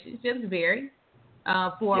those relationships vary.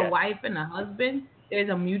 For a wife and a husband, there's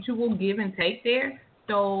a mutual give and take there.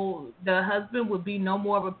 So the husband would be no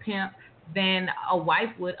more of a pimp than a wife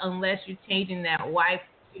would, unless you're changing that wife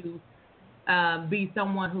to be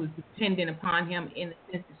someone who's dependent upon him in the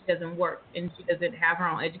sense that she doesn't work and she doesn't have her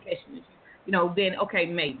own education. You know, then okay,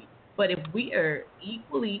 maybe. But if we are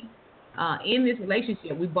equally in this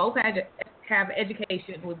relationship, we both have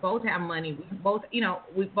education, we both have money,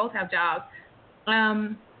 we both have jobs.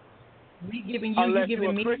 We giving you, unless you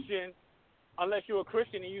giving me. Unless you're a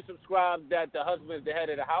Christian and you subscribe that the husband is the head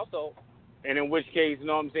of the household, and in which case, you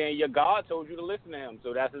know what I'm saying, your God told you to listen to him.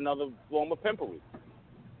 So that's another form of pimpery.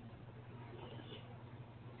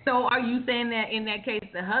 So are you saying that in that case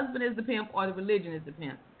the husband is the pimp or the religion is the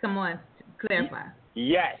pimp? Come on, clarify.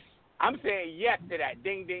 Yes. I'm saying yes to that.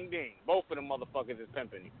 Ding, ding, ding. Both of them motherfuckers is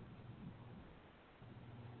pimping you.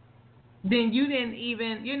 Then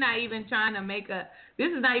you're not even trying to this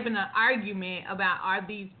is not even an argument about are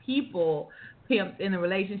these people pimps in a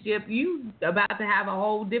relationship. You about to have a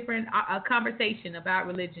whole different conversation about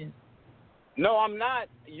religion. No, I'm not.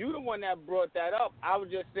 You the one that brought that up. I was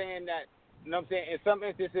just saying that, you know what I'm saying, in some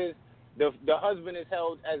instances, the husband is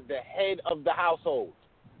held as the head of the household.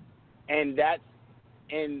 And that's,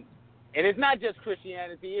 and it's not just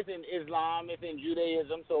Christianity. It's in Islam. It's in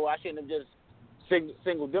Judaism. So I shouldn't have just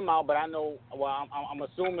singled them out. But I know, well, I'm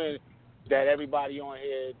assuming that everybody on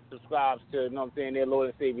here subscribes to, you know what I'm saying, their Lord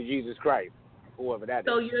and Savior Jesus Christ, whoever that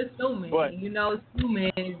so is. So you're assuming. But, you know,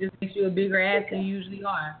 assuming just makes you a bigger ass than you usually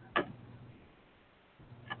are.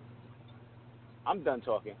 I'm done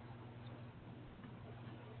talking.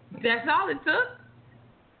 That's all it took?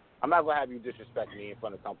 I'm not going to have you disrespect me in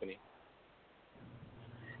front of company.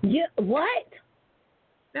 Yeah, what?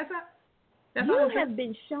 That's you all have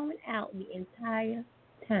been showing out the entire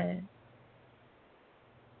time.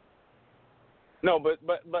 No, but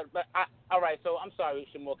all right. So I'm sorry,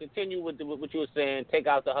 Shamor. Continue with what you were saying. Take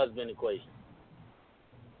out the husband equation.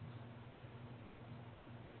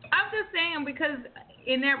 I'm just saying because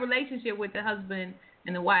in that relationship with the husband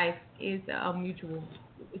and the wife is a mutual.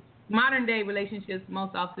 Modern day relationships,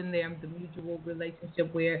 most often they're the mutual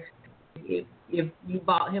relationship where if you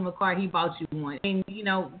bought him a car, he bought you one. And, you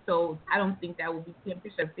know, so I don't think that would be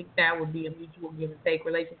pimpish. I think that would be a mutual give and take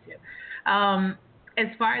relationship. As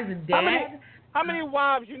far as a dad. How many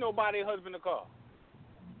wives you know buy their husband a car?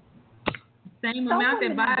 Same amount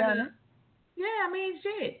that buy the. Yeah, I mean,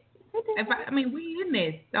 shit. We in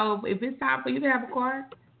this. So if it's time for you to have a car.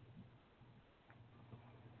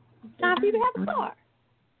 It's time for you to have a car.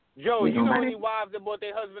 Joe, you know any wives that bought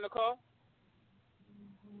their husband a car?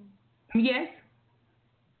 Yes.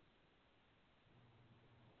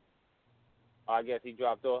 Oh, I guess he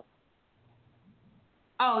dropped off.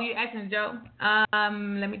 Oh, you're asking Joe?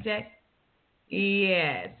 Let me check.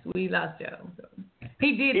 Yes, we lost Joe. So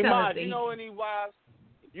he did tell us that. You know any wives?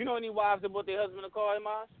 You know any wives that bought their husband a car,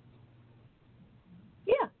 Imaj?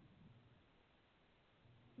 Yeah.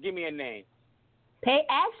 Give me a name.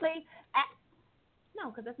 No,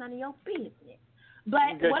 because that's none of your business.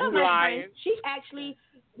 But because one of my friends,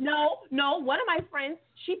 one of my friends,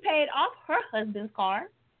 she paid off her husband's car.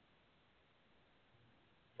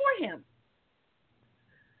 for him.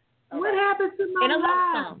 What happened to my In a lump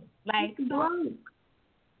life? sum. Like, Broke.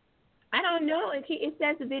 I don't know. It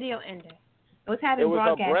says the video ended. It was having It was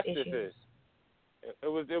her broadcast breastises. issues. It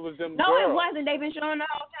was them No, girls. it wasn't. They've been showing the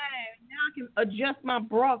whole time. Now I can adjust my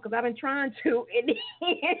bra because I've been trying to.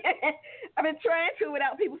 I've been trying to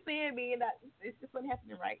without people seeing me, and it's just not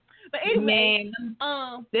happening right. But anyway,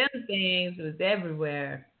 Man, them things was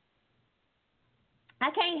everywhere.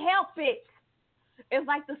 I can't help it. It's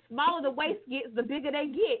like the smaller the waist gets, the bigger they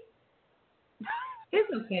get. It's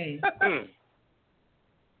okay.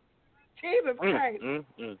 Jesus Christ.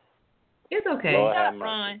 It's okay. Lord Shut have up, mercy.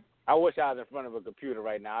 Ron. I wish I was in front of a computer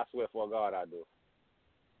right now. I swear for God I do.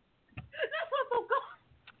 That's what's so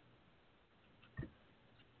good.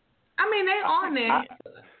 I mean, they on there.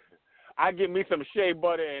 I give me some shea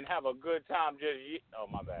butter and have a good time. Oh,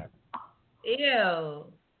 my bad. Ew.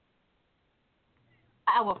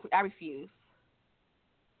 I refuse.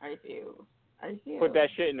 I refuse. Put that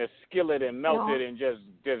shit in a skillet and melt it and just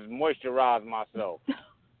moisturize myself.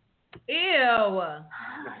 Ew.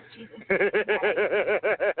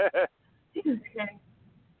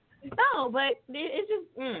 No, but it's just.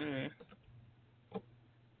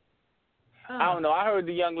 I don't know. I heard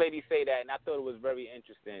the young lady say that, and I thought it was very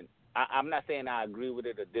interesting. I'm not saying I agree with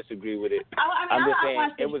it or disagree with it. I'm just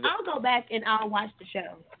saying it was. I'll go back and I'll watch the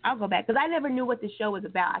show. I'll go back because I never knew what the show was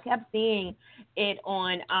about. I kept seeing it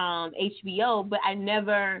on HBO, but I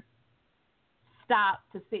never stopped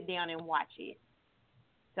to sit down and watch it.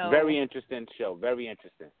 So Very interesting show. Very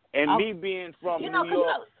interesting. And me being from New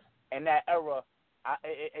York and that era,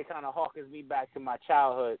 it kind of harkens me back to my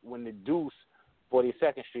childhood when the Deuce,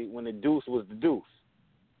 42nd Street, when the Deuce was the Deuce.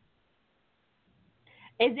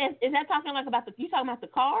 Is that talking like about you talking about the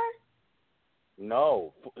car?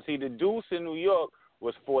 No. See, the Deuce in New York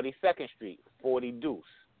was 42nd Street. 40 Deuce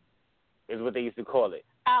is what they used to call it.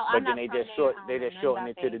 Oh, but then they just shortened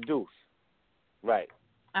it to the Deuce. Right.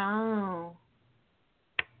 Oh.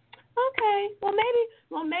 Okay. Well,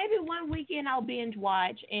 maybe one weekend I'll binge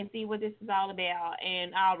watch and see what this is all about,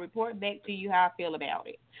 and I'll report back to you how I feel about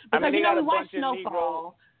it. Because they got we a watched bunch of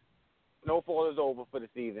Snowfall. Snowfall is over for the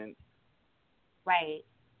season. Right.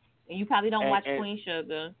 And you probably don't watch Queen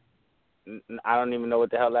Sugar. I don't even know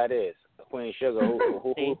what the hell that is. Queen Sugar.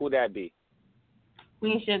 Who that be?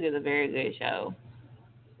 Queen Sugar is a very good show.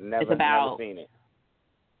 Never seen it.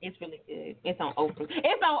 It's really good. It's on Oprah.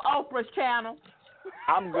 It's on Oprah's channel.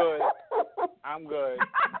 I'm good.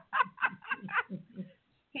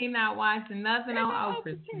 He not watching nothing on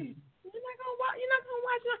Oprah's channel. You're not gonna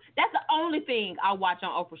watch it. That's the only thing I watch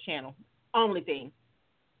on Oprah's channel. Only thing.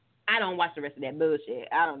 I don't watch the rest of that bullshit.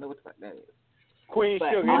 I don't know what the fuck that is. Queen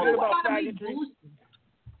Sugar. Is it about faggotry?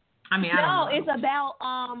 I mean, I don't know. It's about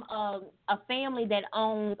a family that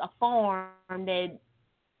owns a farm that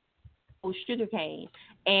grows sugarcane,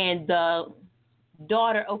 and the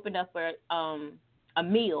daughter opened up a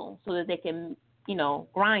mill so that they can,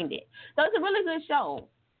 grind it. So it's a really good show.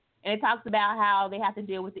 And it talks about how they have to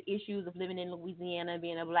deal with the issues of living in Louisiana,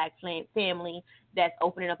 being a black family that's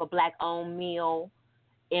opening up a black-owned mill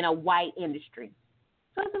in a white industry.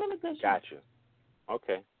 So it's a really good show. Gotcha.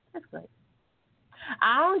 Okay. That's good.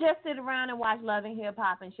 I don't just sit around and watch Love and Hip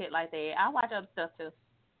Hop and shit like that. I watch other stuff too.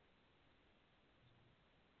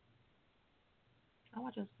 I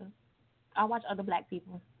watch other black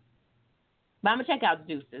people. But I'm gonna check out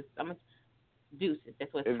Deuces. Deuces.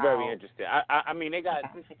 That's what it's called. Very interesting. I mean, they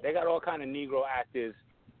got all kind of Negro actors.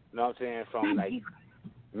 You know what I'm saying? From like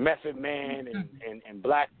Method Man and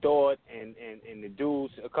Black Thought and the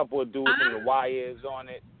dudes, a couple of dudes from The Wire is on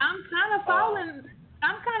it. I'm kind of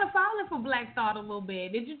falling for Black Thought a little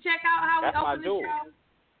bit. Did you check out how we opened the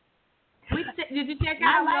show? Did you check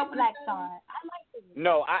out how we opened Black the show? Thought. I like it.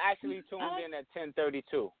 No, I actually tuned in at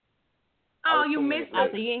 10:32. Oh, you missed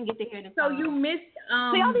it. So you didn't get to hear the So song. you missed.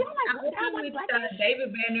 I with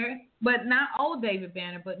David Banner, but not old David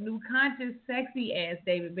Banner, but new conscious, sexy ass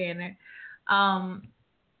David Banner.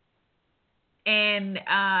 And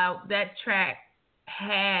that track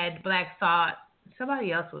had Black Thought.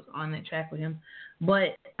 Somebody else was on that track with him,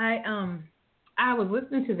 but I was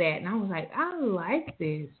listening to that and I was like, I like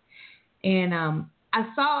this, and I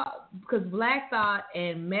saw because Black Thought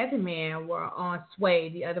and Method Man were on Sway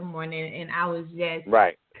the other morning, and I was just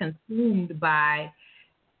consumed by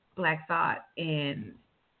Black Thought, and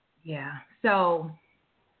yeah, so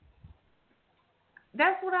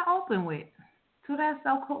that's what I opened with. So that's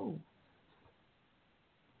so cool.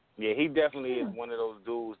 Yeah, he definitely is one of those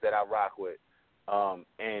dudes that I rock with.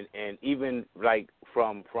 And even like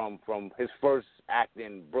from his first act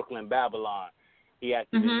in Brooklyn Babylon, he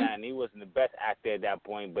acted in that, and he wasn't the best actor at that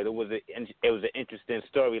point. But it was an interesting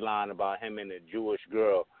storyline about him and a Jewish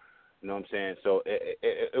girl. You know what I'm saying? So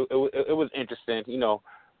it was interesting, you know.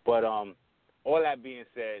 But all that being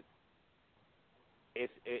said,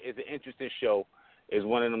 it's an interesting show. It's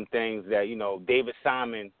one of them things that, you know, David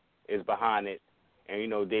Simon is behind it, and you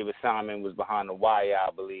know David Simon was behind The Wire,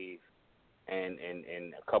 I believe, and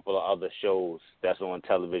a couple of other shows that's on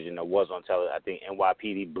television that was on television. I think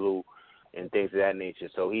NYPD Blue and things of that nature.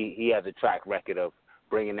 So he has a track record of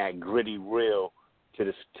bringing that gritty real to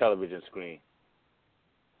the television screen.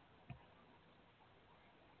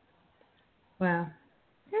 Wow.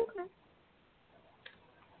 Okay.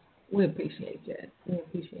 We appreciate that.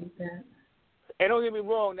 And don't get me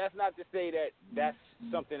wrong, that's not to say that that's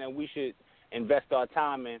something that we should invest our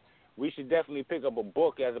time in. We should definitely pick up a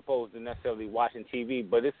book as opposed to necessarily watching TV.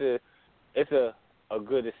 But it's a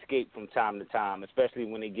good escape from time to time, especially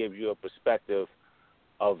when it gives you a perspective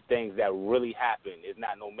of things that really happen. It's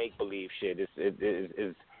not no make-believe shit.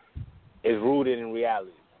 It's rooted in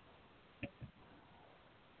reality.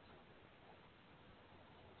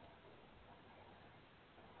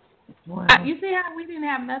 Wow. You see how we didn't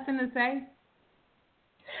have nothing to say?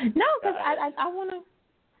 No, because I want to.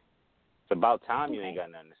 It's about time you ain't got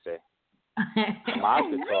nothing to say. Maj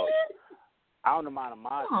could talk. I don't mind a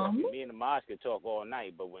Maj talking. Me and the Maj could talk all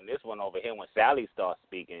night, but when this one over here, when Sally starts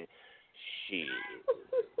speaking, shit.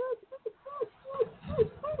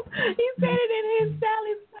 He said it in his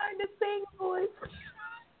Sally's starting to sing voice.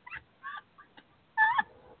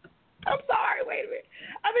 I'm sorry. Wait a minute.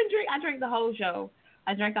 I drank the whole show.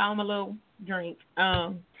 I drank all my little drink.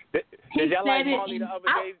 Did y'all like Marley the other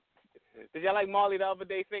day? Did y'all like Marley the other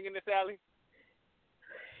day singing to Sally?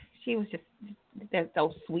 She was just that's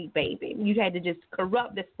so sweet, baby. You had to just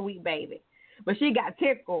corrupt the sweet baby, but she got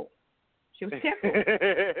tickled. She was tickled.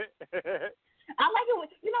 I like it when,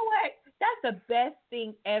 you know what? That's the best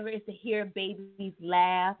thing ever is to hear babies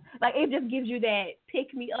laugh. Like it just gives you that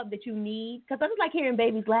pick me up that you need. Because I just like hearing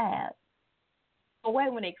babies laugh.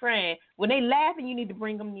 Away when they crying. When they laughing, you need to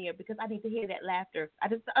bring them near because I need to hear that laughter.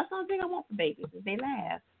 That's the only thing I want for babies is they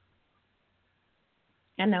laugh.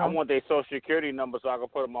 I know. I want their social security number so I can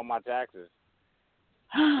put them on my taxes.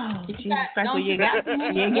 Oh, Jesus Christ! You got two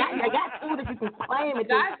that you can claim at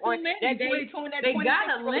this point. They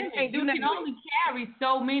got a limit. You can only carry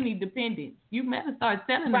so many dependents. You better start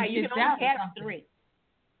selling them. Right, you can only carry 3.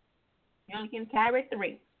 You only can carry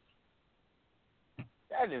 3.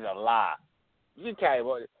 That is a lie. You can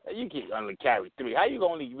only carry 3. How you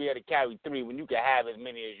gonna only be able to carry 3 when you can have as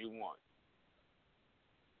many as you want?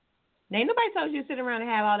 Ain't nobody told you to sit around and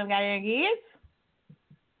have all them goddamn kids.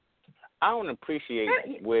 I don't appreciate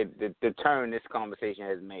where the turn this conversation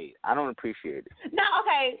has made. I don't appreciate it. No,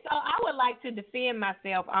 okay. So I would like to defend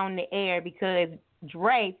myself on the air because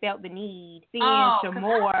Dre felt the need some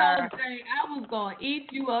more. I was gonna eat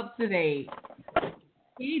you up today.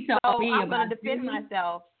 He told me I'm gonna defend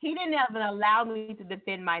myself. He didn't even allow me to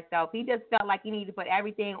defend myself. He just felt like he needed to put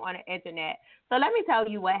everything on the internet. So let me tell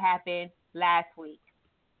you what happened last week.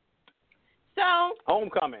 So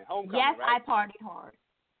homecoming. Yes, right? I partied hard.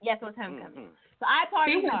 Yes, it was homecoming. Mm-hmm. So I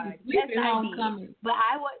partied hard. Yes, I did.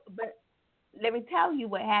 But let me tell you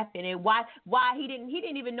what happened and why he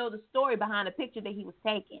didn't even know the story behind the picture that he was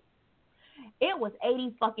taking. It was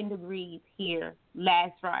 80 fucking degrees here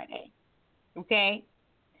last Friday. Okay?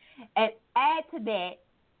 And add to that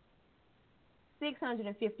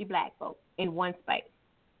 650 black folks in one space.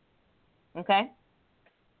 Okay?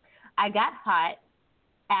 I got hot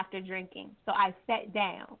after drinking, so I sat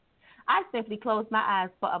down. I simply closed my eyes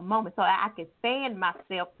for a moment so I could fan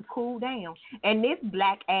myself to cool down. And this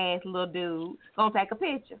black-ass little dude gonna take a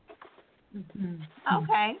picture. Mm-hmm.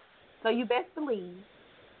 Okay? So you best believe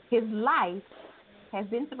his life has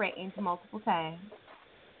been threatened multiple times.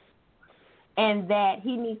 And that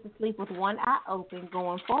he needs to sleep with one eye open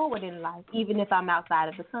going forward in life, even if I'm outside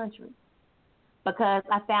of the country. Because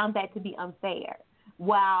I found that to be unfair.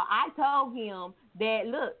 While I told him that,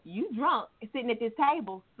 look, you drunk, sitting at this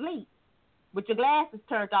table, sleep, with your glasses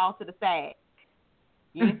turned off to the side.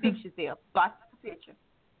 You didn't fix yourself. So I took a picture.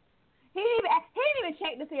 He didn't even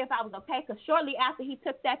check to see if I was okay, because shortly after he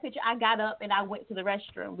took that picture, I got up and I went to the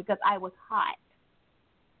restroom because I was hot.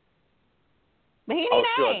 But he didn't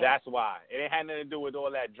sure, that's why. It had nothing to do with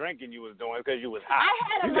all that drinking you was doing because you was hot. I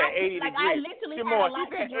had a lot, 80 like degrees. I literally had a lot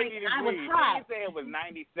to drink. I was hot. She didn't say it was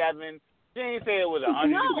 97. She didn't say it was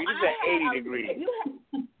 100 degrees. She said 80 degrees.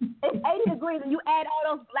 It's 80 degrees, and you add all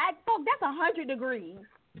those black folks, that's 100 degrees.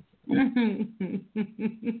 You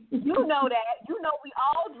know that. You know we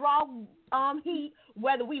all draw heat,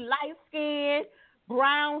 whether we light skinned,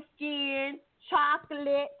 brown skinned,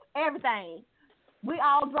 chocolate, everything. We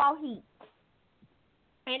all draw heat.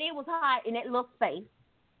 And it was hot in that little space.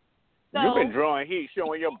 So, you've been drawing heat,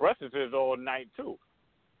 showing your breasts all night, too.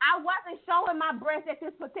 I wasn't showing my breasts at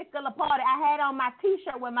this particular party. I had on my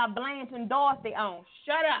T-shirt with my Blanche and Dorothy on.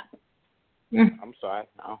 Shut up. I'm sorry.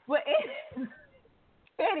 No. But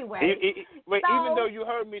anyway. Even though you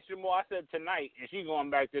heard me, Shamo, I said tonight, and she going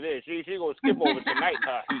back to this. She going to skip over tonight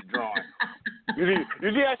her heat drawing.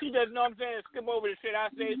 You see how she does, know what I'm saying? Skip over the shit I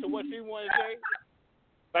say to what she want to say?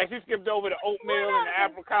 Like, she skipped over the oatmeal and the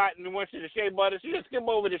apricot and went to the shea butter. She just skipped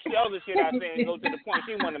over the other shit I say and go to the point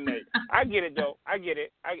she want to make. I get it, though. I get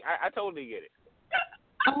it. I totally get it.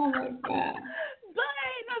 Oh, my God. But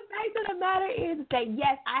the fact of the matter is that,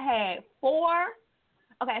 yes, I had 4.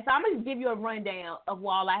 Okay, so I'm going to give you a rundown of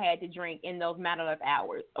all I had to drink in those matter of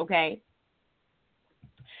hours, okay?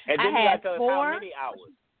 And then you got to tell us how many hours.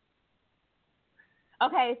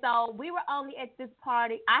 Okay, so we were only at this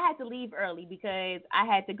party. I had to leave early because I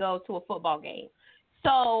had to go to a football game.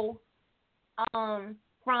 So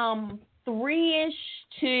from 3-ish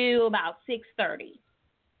to about 6:30.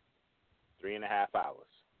 3.5 hours.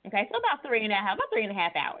 Okay, so about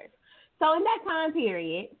 3.5 hours. So in that time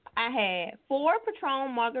period, I had 4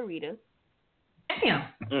 Patron margaritas. Damn.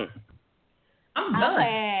 I'm done.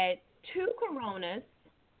 I had 2 Coronas.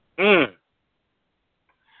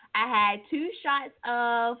 I had 2 shots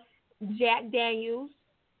of Jack Daniels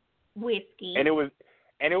whiskey. And it was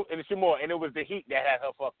the heat that had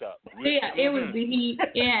her fucked up. Yeah, it was the heat.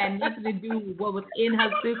 It had nothing to do with what was in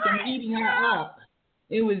her system eating her up.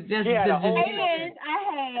 It was just she had the a whole, I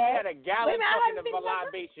had a gallon fucking of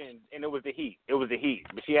libation, and it was the heat. It was the heat.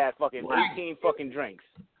 But she had fucking 18 fucking drinks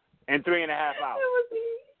in 3.5 hours. It was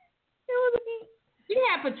the heat. She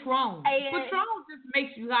had Patron. Patron just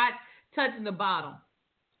makes you hot touching the bottom.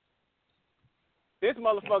 This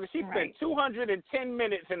motherfucker, she spent 210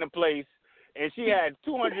 minutes in the place, and she had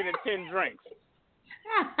 210 drinks.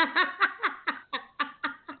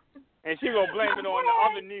 And she gonna blame it on the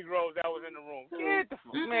other Negroes that was in the room. Get the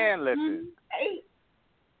fuck, man, listen.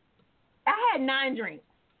 I had 9 drinks.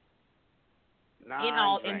 9 in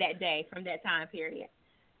all drinks. in that day from that time period.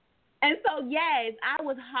 And so, yes, I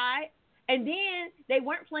was hot. And then they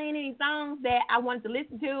weren't playing any songs that I wanted to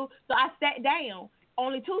listen to, so I sat down.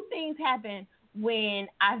 Only 2 things happen when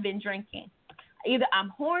I've been drinking. Either I'm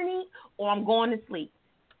horny or I'm going to sleep.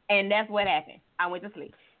 And that's what happened. I went to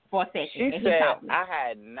sleep for a second. She said, I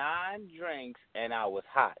had 9 drinks and I was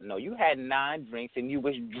hot. No, you had 9 drinks and you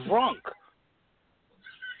was drunk.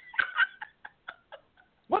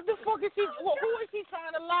 What the fuck is he? Who is he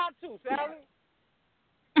trying to lie to, Sally?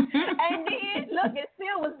 And then, look, it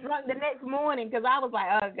still was drunk the next morning because I was like,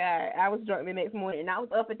 oh, God. I was drunk the next morning. And I was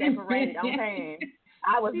up at that parade on time.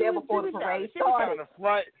 I was there before the parade started. She was trying to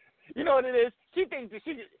front. You know what it is? She thinks that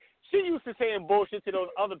she used to saying bullshit to those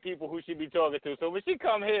other people who she be talking to. So when she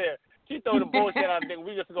come here, she throw the bullshit out there.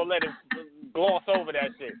 We just gonna let it gloss over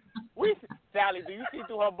that shit. Sally, do you see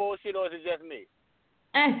through her bullshit or is it just me?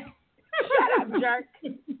 Shut up, jerk.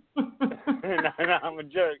 no, I'm a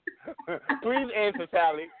jerk. Please answer,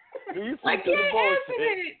 Sally. Do you see through the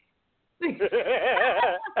bullshit?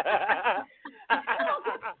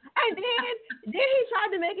 And then he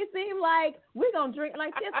tried to make it seem like we're going to drink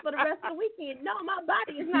like this for the rest of the weekend. No, my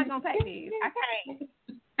body is not going to take these. I can't.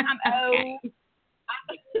 I'm old.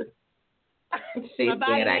 My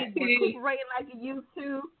body ain't recuperating like it used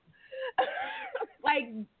to.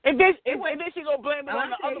 And then she going to blame it on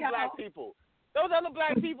the other black people. Those other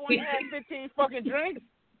black people ain't had 15 fucking drinks.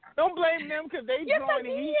 Don't blame them because they drawing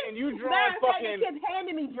heat and you drawing fucking...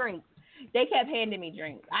 They kept handing me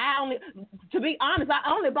drinks. To be honest,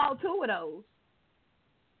 I only bought 2 of those.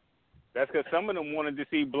 That's because some of them wanted to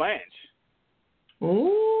see Blanche.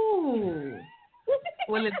 Ooh.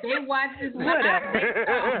 Well, if they watch this, whatever.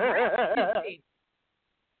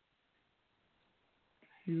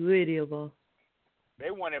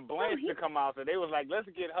 They wanted Blanche to come out, so they was like, let's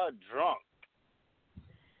get her drunk.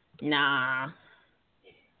 Nah.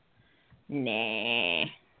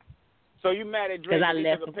 So you mad at Drake because he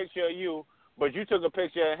took a picture of you, but you took a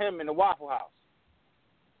picture of him in the Waffle House.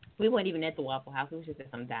 We weren't even at the Waffle House. We was just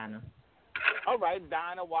at some diner. All right,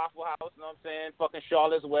 diner, Waffle House, you know what I'm saying? Fucking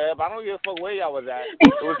Charlotte's Web. I don't give a fuck where y'all was at.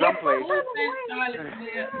 It was someplace.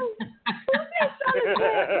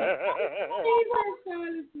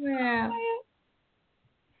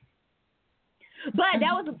 But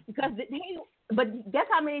that was because but that's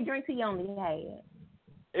how many drinks he only had.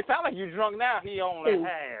 It sounds like you drunk now. He only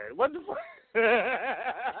had. What the fuck?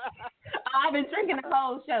 I've been drinking the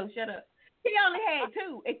whole show. Shut up. He only had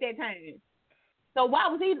 2 at that time. So why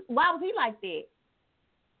was he like that?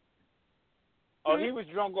 Oh, he was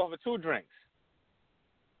drunk off of 2 drinks.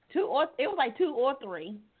 It was like 2 or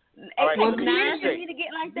 3. All right, well, so let me nine get for it me to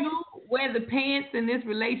get like that. You wear the pants in this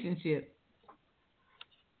relationship.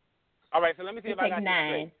 All right, so let me see if I got 9.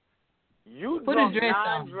 this straight. You Put drunk his dress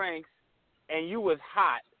 9 on. drinks and you was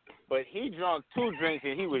hot, but he drunk 2 drinks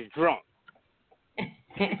and he was drunk.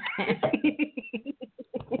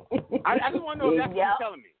 I just want to know if that's what you're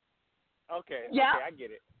telling me. Okay, okay, I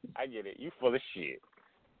get it. You full of shit.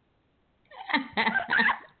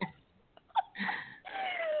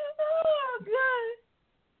 Oh, God.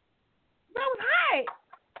 That was hot.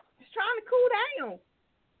 Just trying to cool down.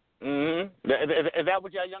 Mm-hmm. Is that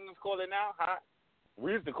what y'all youngins call it now? Hot?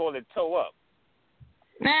 We used to call it toe up.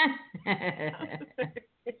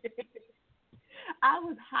 I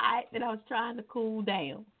was hot and I was trying to cool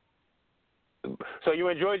down. So you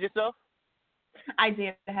enjoyed yourself? I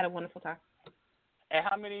did. I had a wonderful time. And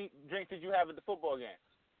how many drinks did you have at the football game?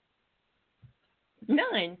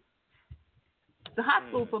 None. It's a high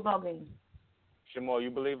school football game. Shamour,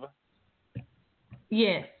 you believe her?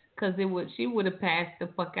 Yes, because she would have passed the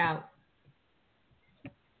fuck out.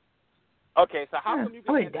 Okay, so how come you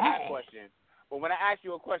can answer that Dad. question? But when I asked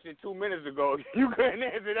you a question 2 minutes ago, you couldn't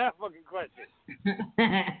answer that fucking question.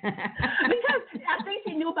 Because I think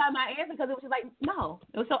she knew about my answer because it was just like, no.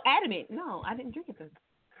 It was so adamant. No, I didn't drink it.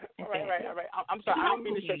 All right. I'm sorry. I don't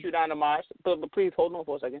mean to shut you down, Amaj, but please hold on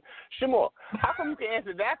for a second. Shamour, how come you can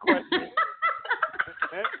answer that question?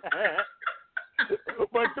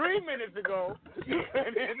 But 3 minutes ago, you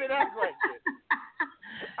couldn't answer that question.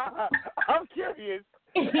 I'm curious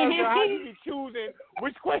as to how you be choosing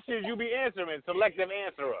which questions you be answering. Selective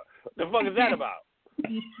answerer. The fuck is that about?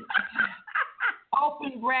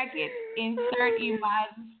 Open bracket, insert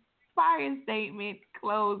fire statement,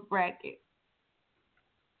 close bracket.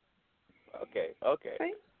 Okay.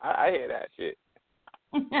 I hear that shit.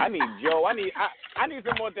 I need Joe. I need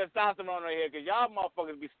some more testosterone right here because y'all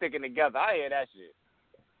motherfuckers be sticking together. I hear that shit.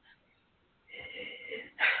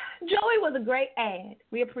 Joey was a great ad.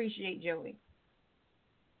 We appreciate Joey.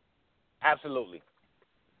 Absolutely.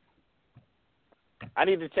 I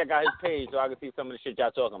need to check out his page so I can see some of the shit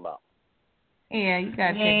y'all talking about. Yeah, you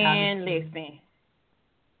got to check out his page. Listen,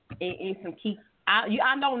 it's some kiki. I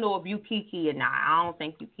don't know if you kiki or not. I don't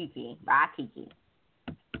think you kiki, but I kiki.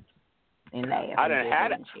 And laugh. I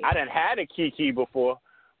done had a kiki before,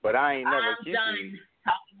 but I ain't never kiki. I'm done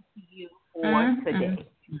talking to you for today.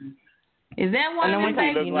 Is that one of the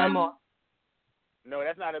look like, more? No,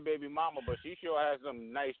 that's not a baby mama, but she sure has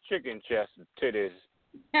some nice chicken chest titties.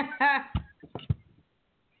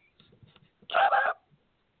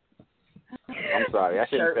 I'm sorry. I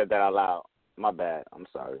shouldn't have said that out loud. My bad. I'm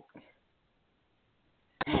sorry.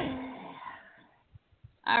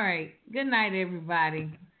 All right. Good night, everybody.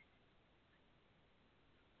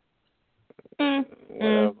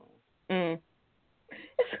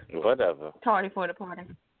 Whatever. Tardy for the party.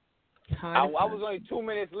 I was only 2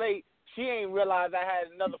 minutes late. She ain't realized I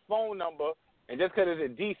had another phone number, and just because it's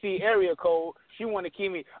a DC area code, she want to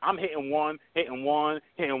keep me. I'm hitting one. You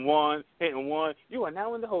are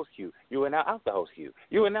now in the host queue. You are now out the host queue.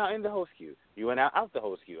 You are now in the host queue. You are now out the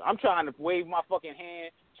host queue. I'm trying to wave my fucking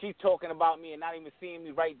hand. She's talking about me and not even seeing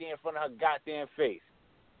me right there in front of her goddamn face.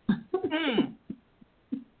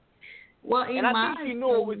 Well, and I think she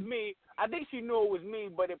knew it was me.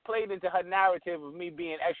 But it played into her narrative of me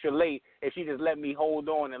being extra late if she just let me hold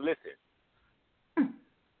on and listen.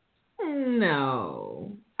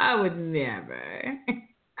 No, I would never.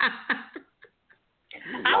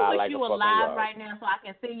 I wish you were live right now so I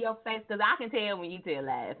can see your face because I can tell when you tell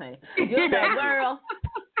lies. Hey. You're that girl.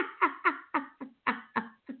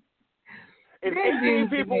 It's 18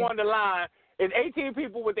 people on the line. It's 18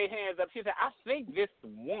 people with their hands up. She said, I think this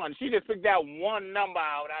one. She just picked out one number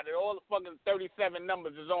out of all the fucking 37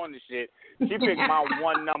 numbers is on the shit. She picked my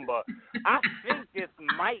one number. I think this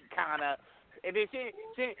might kind of. And then she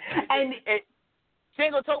ain't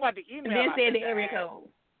going to talk about the email. And then said the area code.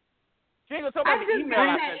 She ain't going to talk about the email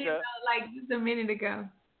I sent her. Like just a minute ago.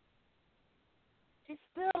 She's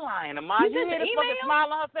still lying. Amaj, you hear the fucking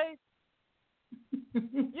smile on her face?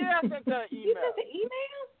 Yeah, I sent her an email. You sent the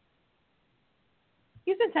email?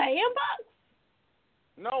 You sent her inbox?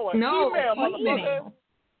 No, email, motherfucker.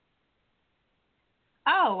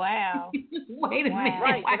 Oh, wow. Wait a minute.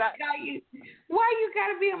 Right, why you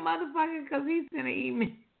gotta be a motherfucker because he sent an email?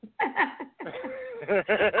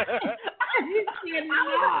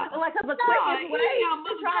 Like, because the quickest way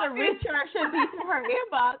to try to reach her should be to her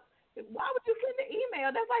inbox. Why would you send an email?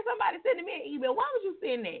 That's like somebody sending me an email. Why would you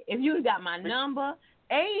send that? If you got my number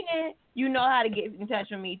and you know how to get in touch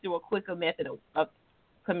with me through a quicker method of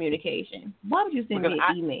communication. Why would you send me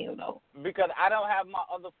an email, though? Because I don't have my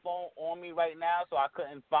other phone on me right now, so I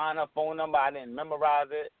couldn't find her phone number. I didn't memorize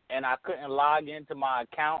it, and I couldn't log into my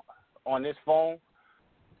account on this phone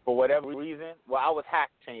for whatever reason. Well, I was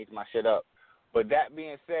hacked, changed my shit up. But that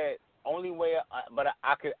being said, only way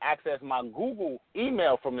I could access my Google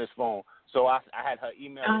email from this phone. So I had her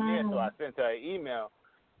email in there, so I sent her an email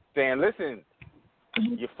saying, listen,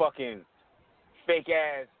 you fucking fake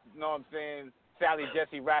ass, you know what I'm saying, Sally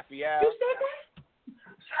Jesse Raphael. You said that?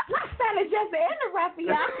 Not Sally Jesse and the Raphael.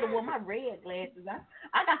 I should have worn my red glasses.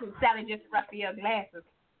 I got some Sally Jesse Raphael glasses.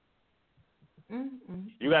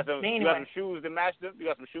 You got some shoes to match them? You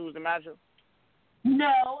got some shoes to match them? No,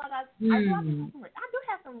 I do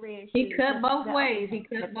have some red shoes. He cut both ways.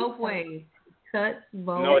 Cuts both ways.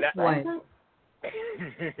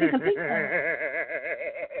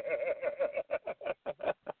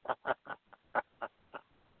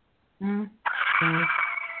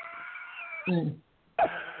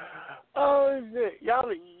 Oh shit! Y'all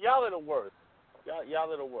are the worst.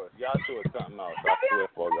 Y'all are the worst. Y'all two are something else. I swear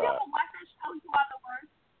for God. Have you ever watched that show, You Are the Worst?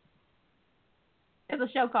 There's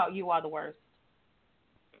a show called You Are the Worst.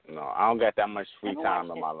 No, I don't got that much free time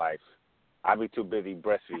in my life. I be too busy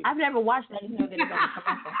breastfeeding. I've never watched that. You know that it's on the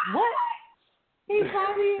commercial. What? He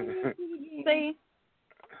probably see.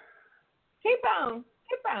 Keep on.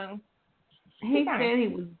 He said he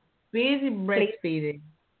was busy breastfeeding.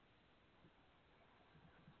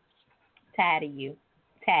 Tired of you.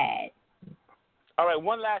 Tired. All right,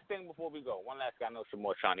 one last thing before we go. I know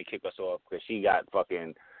Shamor trying to kick us off because she got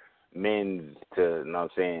fucking men to, you know what I'm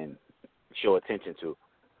saying, show attention to.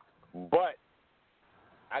 But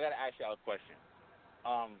I got to ask y'all a question.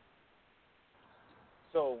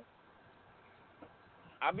 So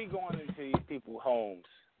I be going into these people's homes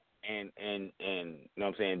and you know what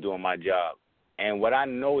I'm saying, doing my job. And what I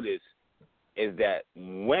notice is that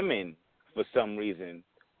women, for some reason,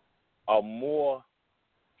 are more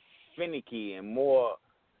finicky and more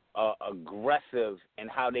aggressive in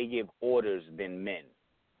how they give orders than men.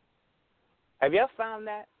 Have y'all found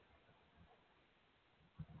that?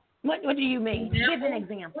 What do you mean? Give an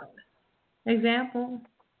example. Example.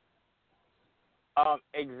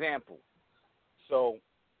 So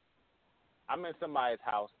I'm in somebody's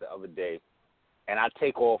house the other day, and I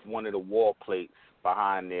take off one of the wall plates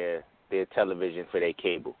behind their television for their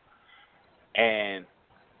cable. And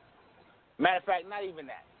matter of fact, not even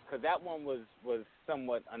that, because that one was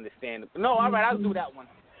somewhat understandable. No, all right, I'll do that one.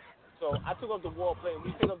 So I took off the wall plate.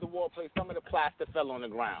 When we took off the wall plate, some of the plaster fell on the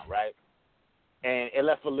ground, right? And it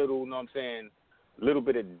left a little, you know what I'm saying, little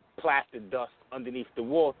bit of plaster dust underneath the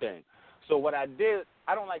wall thing. So what I did,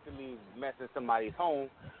 I don't like to leave mess in somebody's home.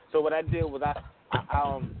 So what I did was I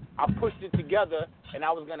pushed it together, and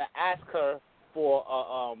I was gonna ask her for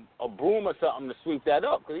a broom or something to sweep that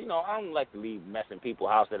up, because you know I don't like to leave mess in people's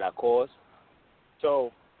house that I caused.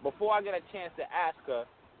 So before I get a chance to ask her,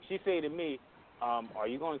 she say to me, "Are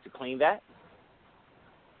you going to clean that?"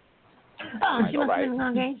 She must have been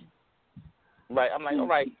okay. Right, I'm like, all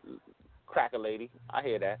right, cracker lady, I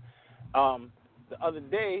hear that. The other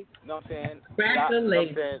day, you know what I'm saying? Cracker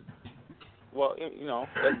lady. Well, you know,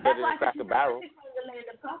 that's better than cracker barrel.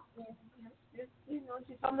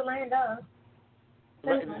 She's from the land of.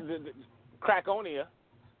 Right, the crackonia.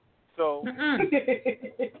 So.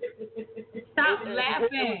 Stop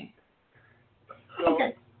laughing. So,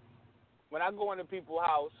 okay. When I go into people's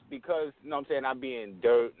house, because, you know what I'm saying, I be in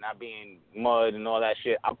dirt and I be in mud and all that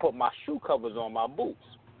shit, I put my shoe covers on my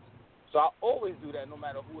boots. So I always do that no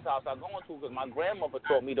matter whose house I go into, because my grandmother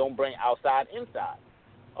taught me don't bring outside inside.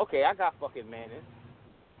 Okay, I got fucking manners.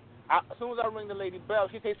 As soon as I ring the lady bell,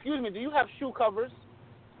 she says, "Excuse me, do you have shoe covers?"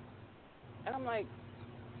 And I'm like,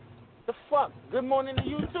 the fuck? Good morning to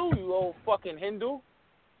you too, you old fucking Hindu. You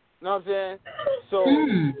know what I'm saying?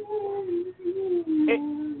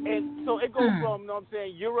 So it goes from, you know what I'm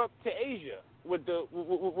saying, Europe to Asia with the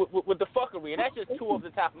fuckery, and that's just two off the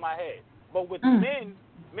top of my head. But with men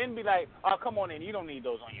be like, "Oh, come on in, you don't need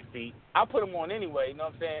those on your feet. I'll put them on anyway." You know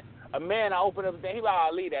what I'm saying? A man, I open up the thing, he like,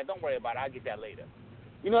 "I'll leave that. Don't worry about it. I'll get that later."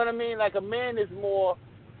 You know what I mean? Like, a man is more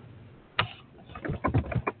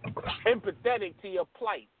empathetic to your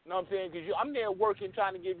plight. You know what I'm saying? Because I'm there working,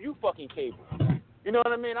 trying to give you fucking cable. You know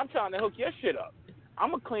what I mean? I'm trying to hook your shit up.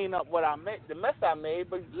 I'm going to clean up what I made, the mess I made,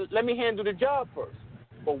 but let me handle the job first.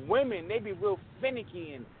 But women, they be real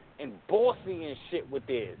finicky and bossy and shit with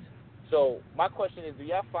theirs. So my question is, do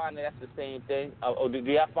y'all find that that's the same thing? Or do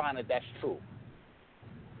y'all find that that's true?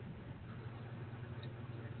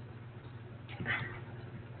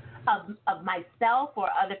 Of myself or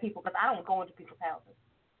other people, because I don't go into people's houses.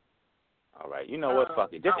 All right. You know what?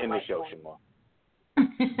 Fuck it. Just end the show, Shamar.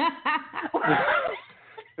 I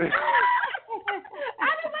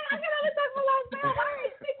can only talk for myself. Why are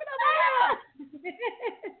you speaking of that?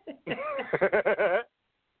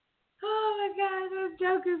 Oh my God, that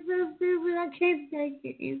joke is so stupid. I can't take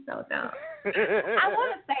it. He's so dumb. I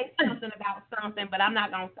want to say something about something, but I'm not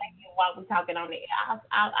gonna say it while we're talking on the air.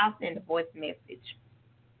 I'll send a voice message.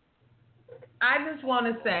 I just want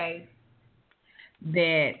to say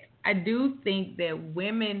that I do think that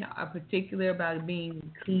women are particular about being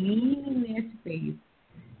clean in their space,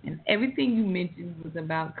 and everything you mentioned was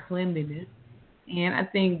about cleanliness. And I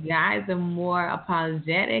think guys are more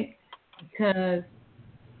apologetic because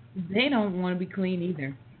they don't want to be clean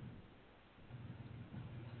either.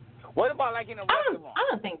 What about like in a restaurant? I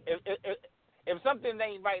don't think. If something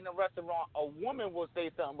ain't right in a restaurant, a woman will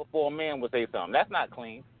say something before a man will say something. That's not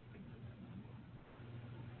clean.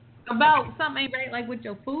 About something ain't right, like with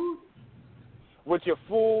your food? With your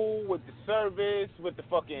food, with the service, with the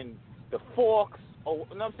forks, or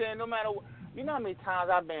you know what I'm saying? No matter what, you know how many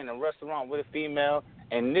times I've been in a restaurant with a female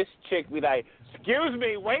and this chick be like, "Excuse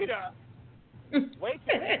me, waiter." Wait.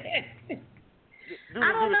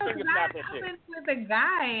 I don't know, because I've been with a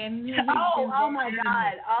guy and oh my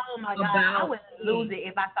God, I would lose it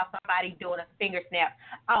if I saw somebody doing a finger snap.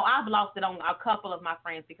 Oh, I've lost it on a couple of my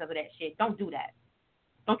friends because of that shit. Don't do that.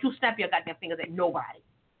 Don't you snap your goddamn fingers at nobody.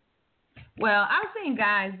 Well, I've seen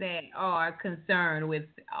guys that are concerned with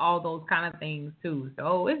all those kind of things too.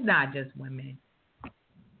 So it's not just women.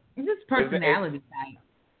 It's just personality type.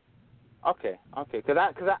 Okay, because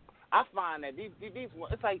I find that these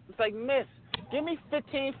it's like miss. Give me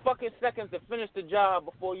 15 fucking seconds to finish the job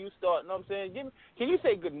before you start. You know what I'm saying? Can you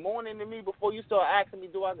say good morning to me before you start asking me?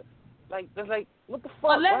 Do I like? That's like what the fuck?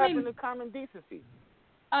 Well, what happened to common decency?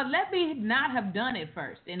 Let me not have done it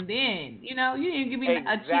first, and then you didn't give me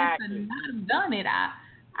a chance to not have done it. I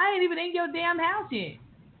ain't even in your damn house yet.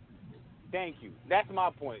 Thank you. That's my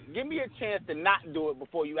point. Give me a chance to not do it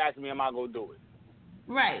before you ask me, am I gonna do it?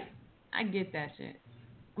 Right. I get that shit.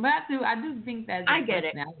 But I do think that's a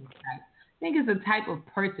personality type. I think it's a type of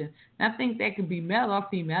person. And I think that could be male or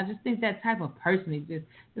female. I just think that type of person exists.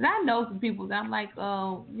 Because I know some people that I'm like,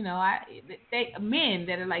 men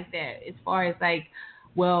that are like that as far as like,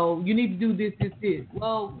 well, you need to do this.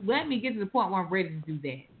 Well, let me get to the point where I'm ready to do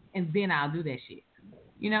that. And then I'll do that shit.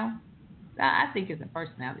 You know? I think it's a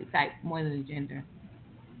personality type more than a gender.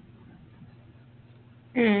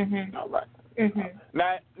 Mm-hmm. All right. Mm-hmm.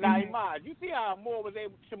 Now, Iman, you see how Amor was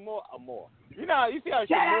able to you see how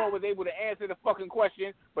Shamor was able to answer the fucking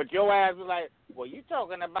question, but your ass was like, well, you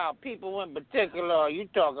talking about people in particular, or you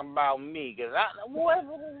talking about me? Because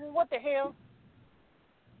what the hell?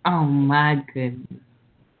 Oh, my goodness.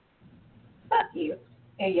 Fuck you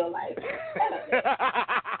in your life.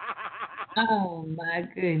 Oh, my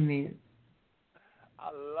goodness.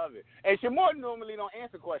 I love it. And Shamor normally don't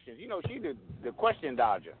answer questions. You know, she the question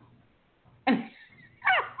dodger.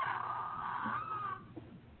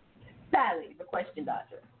 Sally, the question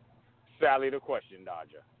dodger.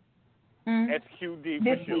 SQD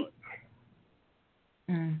for short.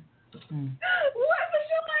 What for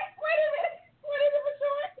short? Wait a minute. What is it for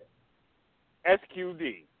short?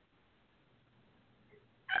 SQD.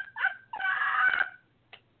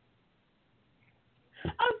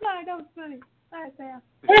 I'm sorry, that was funny. Sorry, Sam.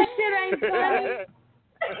 That shit ain't funny.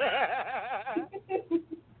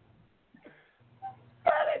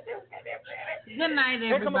 Good night,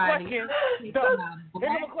 everybody. Here come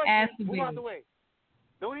a question. Move out the way.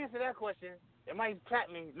 Don't answer that question. It might trap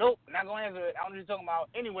me. Nope, not gonna answer it. I'm just talking about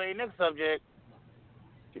anyway. Next subject.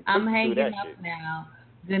 I'm hanging up now.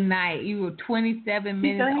 Good night. You were 27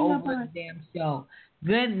 minutes over the damn show.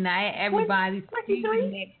 Good night, everybody. See you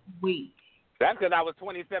next week. That's because I was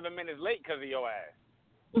 27 minutes late because of your ass.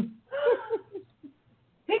 He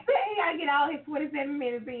said he gotta get all his 27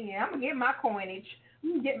 minutes in. I'm gonna get my coinage.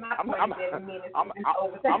 I'm gonna get my 27 minutes. I'm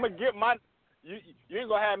gonna get my. You ain't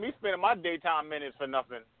gonna have me spending my daytime minutes for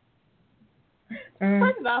nothing.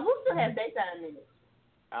 First of all, who still has daytime minutes?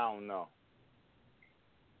 I don't know.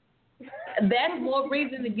 That's more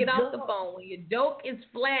reason to get off the phone. When your joke is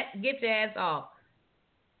flat, get your ass off.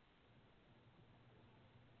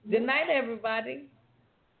 Good night, everybody.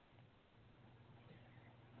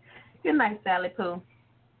 Good night, Sally Pooh.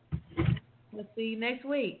 We'll see you next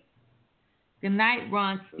week. Good night,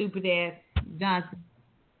 Ron, stupid ass Johnson.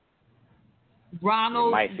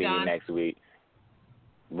 Ronald might see Johnson. you next week.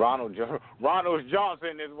 Ronald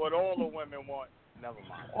Johnson is what all the women want. Never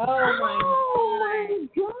mind. Oh my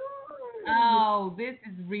God. Oh, this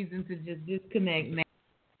is reason to just disconnect now.